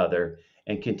to each other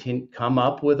and come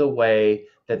up with a way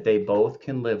that they both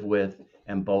can live with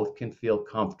and both can feel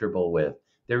comfortable with.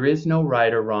 There is no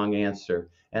right or wrong answer,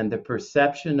 and the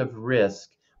perception of risk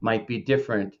might be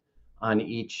different on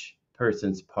each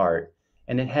person's part.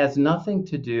 And it has nothing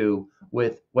to do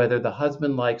with whether the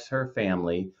husband likes her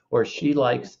family or she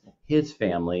likes his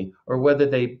family or whether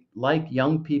they like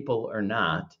young people or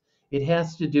not. It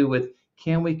has to do with,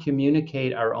 can we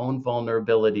communicate our own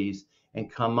vulnerabilities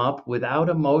and come up without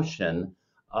emotion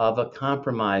of a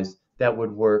compromise that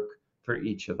would work for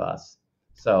each of us.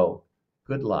 So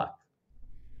good luck.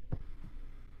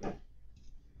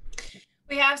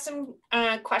 We have some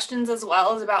questions as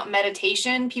well as about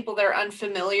meditation, people that are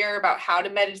unfamiliar about how to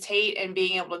meditate and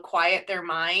being able to quiet their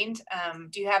mind.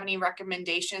 Do you have any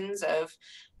recommendations of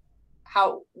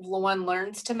how one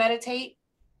learns to meditate?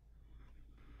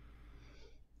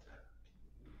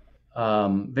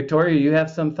 Victoria, you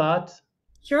have some thoughts?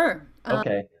 Sure.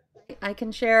 Okay. I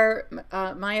can share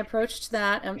my approach to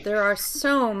that. There are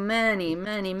so many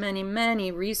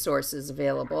resources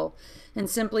available, and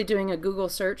simply doing a Google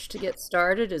search to get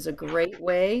started is a great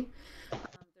way.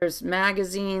 There's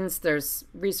magazines, there's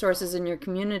resources in your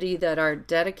community that are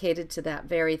dedicated to that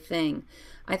very thing.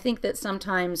 I think that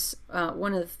sometimes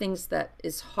one of the things that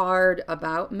is hard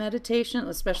about meditation,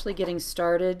 especially getting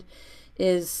started,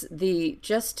 is the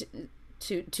just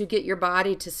to get your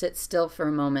body to sit still for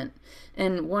a moment.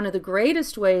 And one of the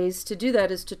greatest ways to do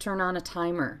that is to turn on a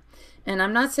timer. And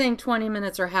I'm not saying 20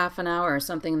 minutes or half an hour or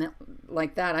something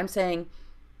like that. I'm saying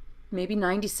maybe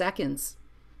 90 seconds.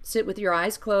 Sit with your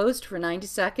eyes closed for 90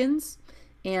 seconds.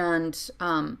 And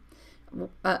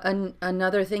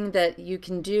another thing that you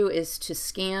can do is to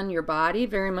scan your body,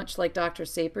 very much like Dr.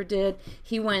 Saper did.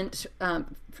 He went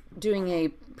doing a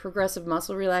progressive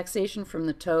muscle relaxation from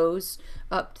the toes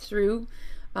up through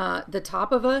the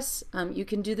top of us. You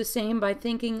can do the same by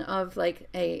thinking of like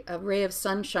a ray of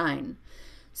sunshine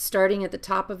starting at the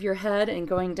top of your head and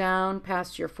going down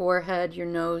past your forehead, your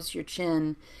nose, your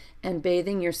chin, and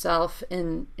bathing yourself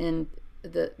in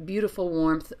the beautiful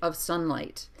warmth of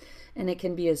sunlight. And it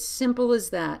can be as simple as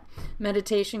that.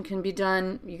 Meditation can be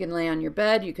done, you can lay on your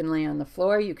bed, you can lay on the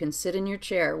floor, you can sit in your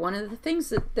chair. One of the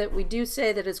things that we do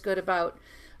say that is good about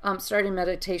starting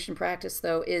meditation practice,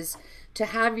 though, is to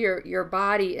have your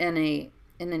body in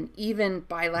an even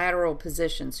bilateral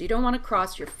position. So you don't want to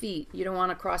cross your feet, you don't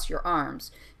want to cross your arms.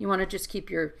 You want to just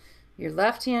keep your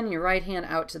left hand and your right hand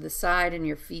out to the side and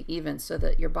your feet even, so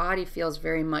that your body feels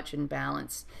very much in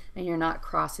balance and you're not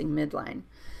crossing midline.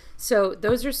 So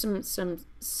those are some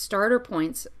starter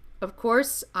points. Of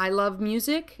course, I love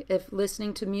music. If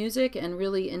listening to music and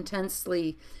really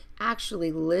intensely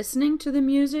actually listening to the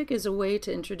music is a way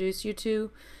to introduce you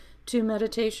to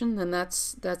meditation, then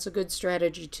that's a good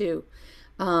strategy too.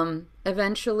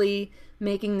 Eventually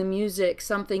making the music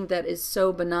something that is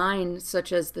so benign,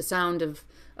 such as the sound of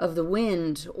the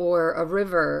wind or a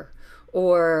river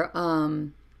or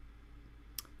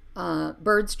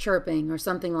birds chirping or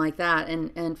something like that,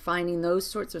 and finding those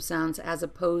sorts of sounds as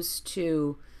opposed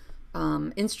to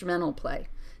instrumental play.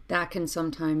 That can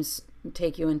sometimes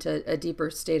take you into a deeper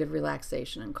state of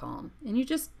relaxation and calm. And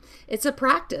it's a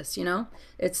practice, you know?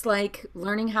 It's like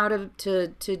learning how to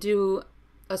do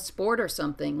a sport or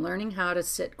something. Learning how to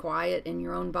sit quiet in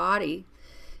your own body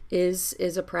is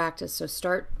a practice. So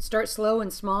start slow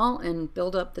and small and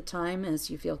build up the time as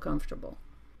you feel comfortable.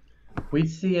 We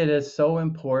see it as so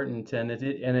important, and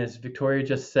as Victoria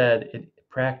just said,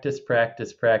 practice.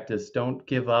 Don't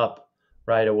give up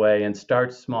right away, and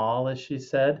start small, as she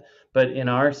said. But in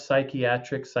our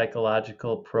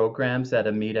psychological programs at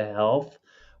AMITA Health,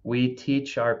 we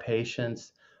teach our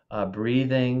patients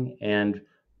breathing, and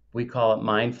we call it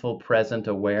mindful present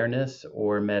awareness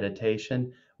or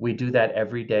meditation. We do that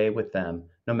every day with them,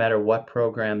 no matter what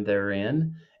program they're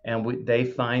in. And they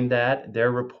find that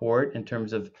their report in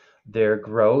terms of their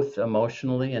growth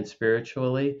emotionally and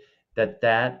spiritually,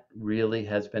 that really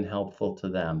has been helpful to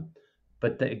them.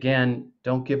 But again,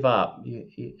 don't give up.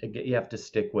 You have to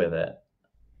stick with it.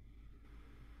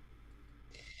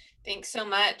 Thanks so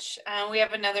much. We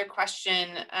have another question,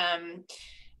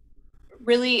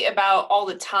 really about all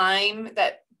the time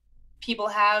that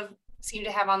people seem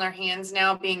to have on their hands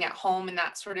now, being at home and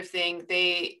that sort of thing.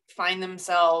 They find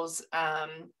themselves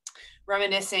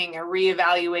reminiscing or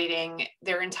reevaluating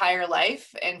their entire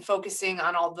life and focusing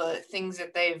on all the things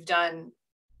that they've done,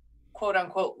 quote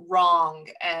unquote, wrong,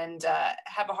 and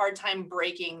have a hard time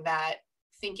breaking that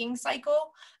thinking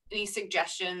cycle. Any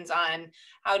suggestions on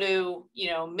how to,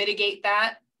 mitigate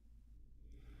that?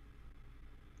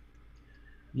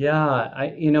 Yeah,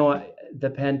 the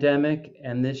pandemic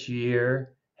and this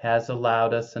year has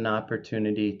allowed us an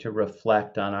opportunity to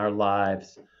reflect on our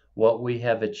lives, what we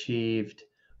have achieved,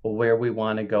 where we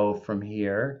want to go from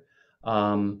here.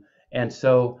 And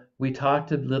so we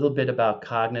talked a little bit about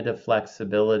cognitive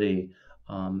flexibility.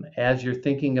 As you're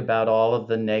thinking about all of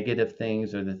the negative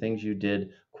things or the things you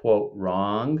did, quote,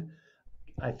 wrong,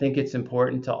 I think it's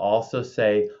important to also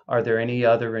say, are there any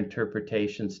other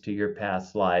interpretations to your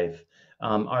past life?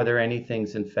 Are there any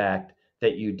things, in fact,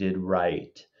 that you did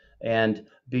right? And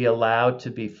be allowed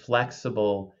to be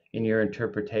flexible in your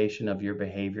interpretation of your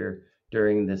behavior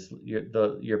during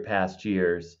your past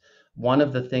years. One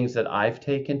of the things that I've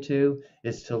taken to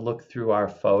is to look through our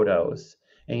photos.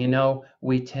 And you know,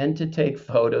 we tend to take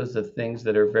photos of things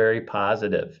that are very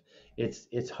positive.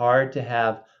 It's hard to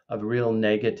have a real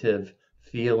negative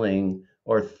feeling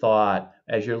or thought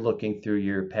as you're looking through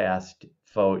your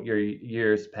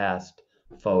years past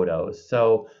photos.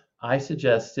 So I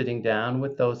suggest sitting down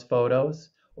with those photos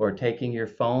or taking your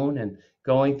phone and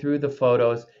going through the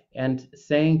photos and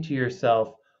saying to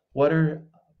yourself, what are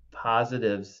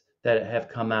positives that have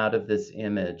come out of this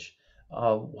image?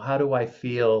 How do I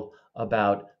feel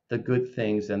about the good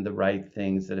things and the right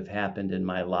things that have happened in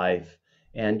my life?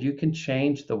 And you can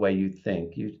change the way you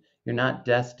think. You're not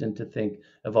destined to think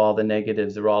of all the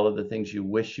negatives or all of the things you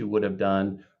wish you would have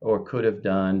done or could have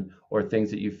done or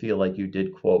things that you feel like you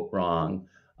did, quote, wrong.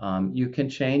 You can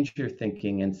change your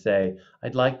thinking and say,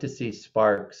 I'd like to see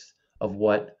sparks of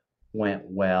what went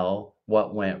well,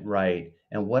 what went right,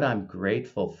 and what I'm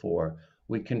grateful for.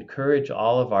 We can encourage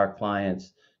all of our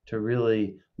clients to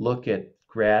really look at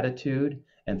gratitude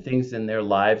and things in their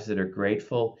lives that are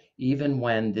grateful, even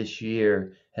when this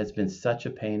year has been such a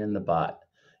pain in the butt.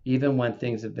 Even when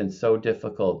things have been so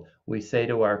difficult, we say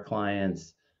to our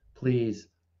clients, please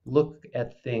look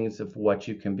at things of what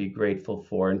you can be grateful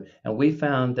for. And we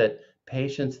found that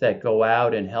patients that go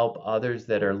out and help others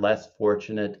that are less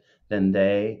fortunate than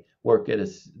they, work at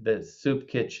the soup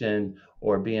kitchen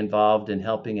or be involved in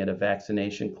helping at a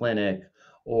vaccination clinic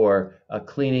or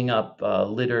cleaning up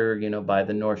litter, by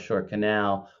the North Shore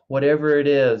Canal, whatever it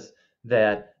is,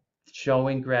 that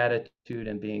showing gratitude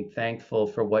and being thankful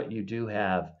for what you do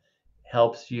have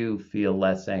helps you feel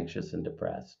less anxious and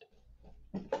depressed.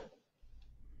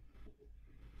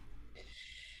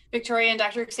 Victoria and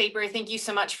Dr. Saper, thank you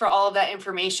so much for all of that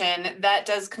information. That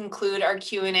does conclude our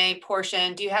Q&A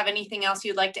portion. Do you have anything else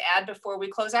you'd like to add before we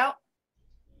close out?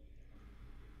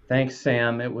 Thanks,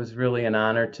 Sam. It was really an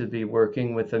honor to be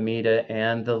working with AMITA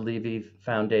and the Levy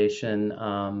Foundation.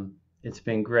 It's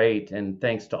been great, and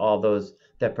thanks to all those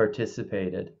that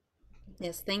participated.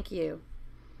 Yes, thank you.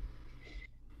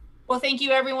 Well, thank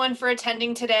you everyone for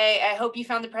attending today. I hope you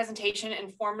found the presentation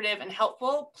informative and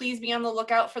helpful. Please be on the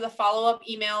lookout for the follow-up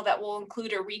email that will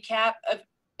include a recap of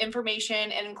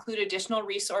information and include additional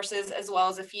resources as well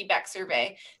as a feedback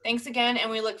survey. Thanks again, and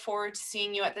we look forward to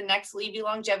seeing you at the next Levy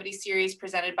Longevity Series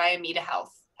presented by AMITA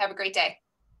Health. Have a great day.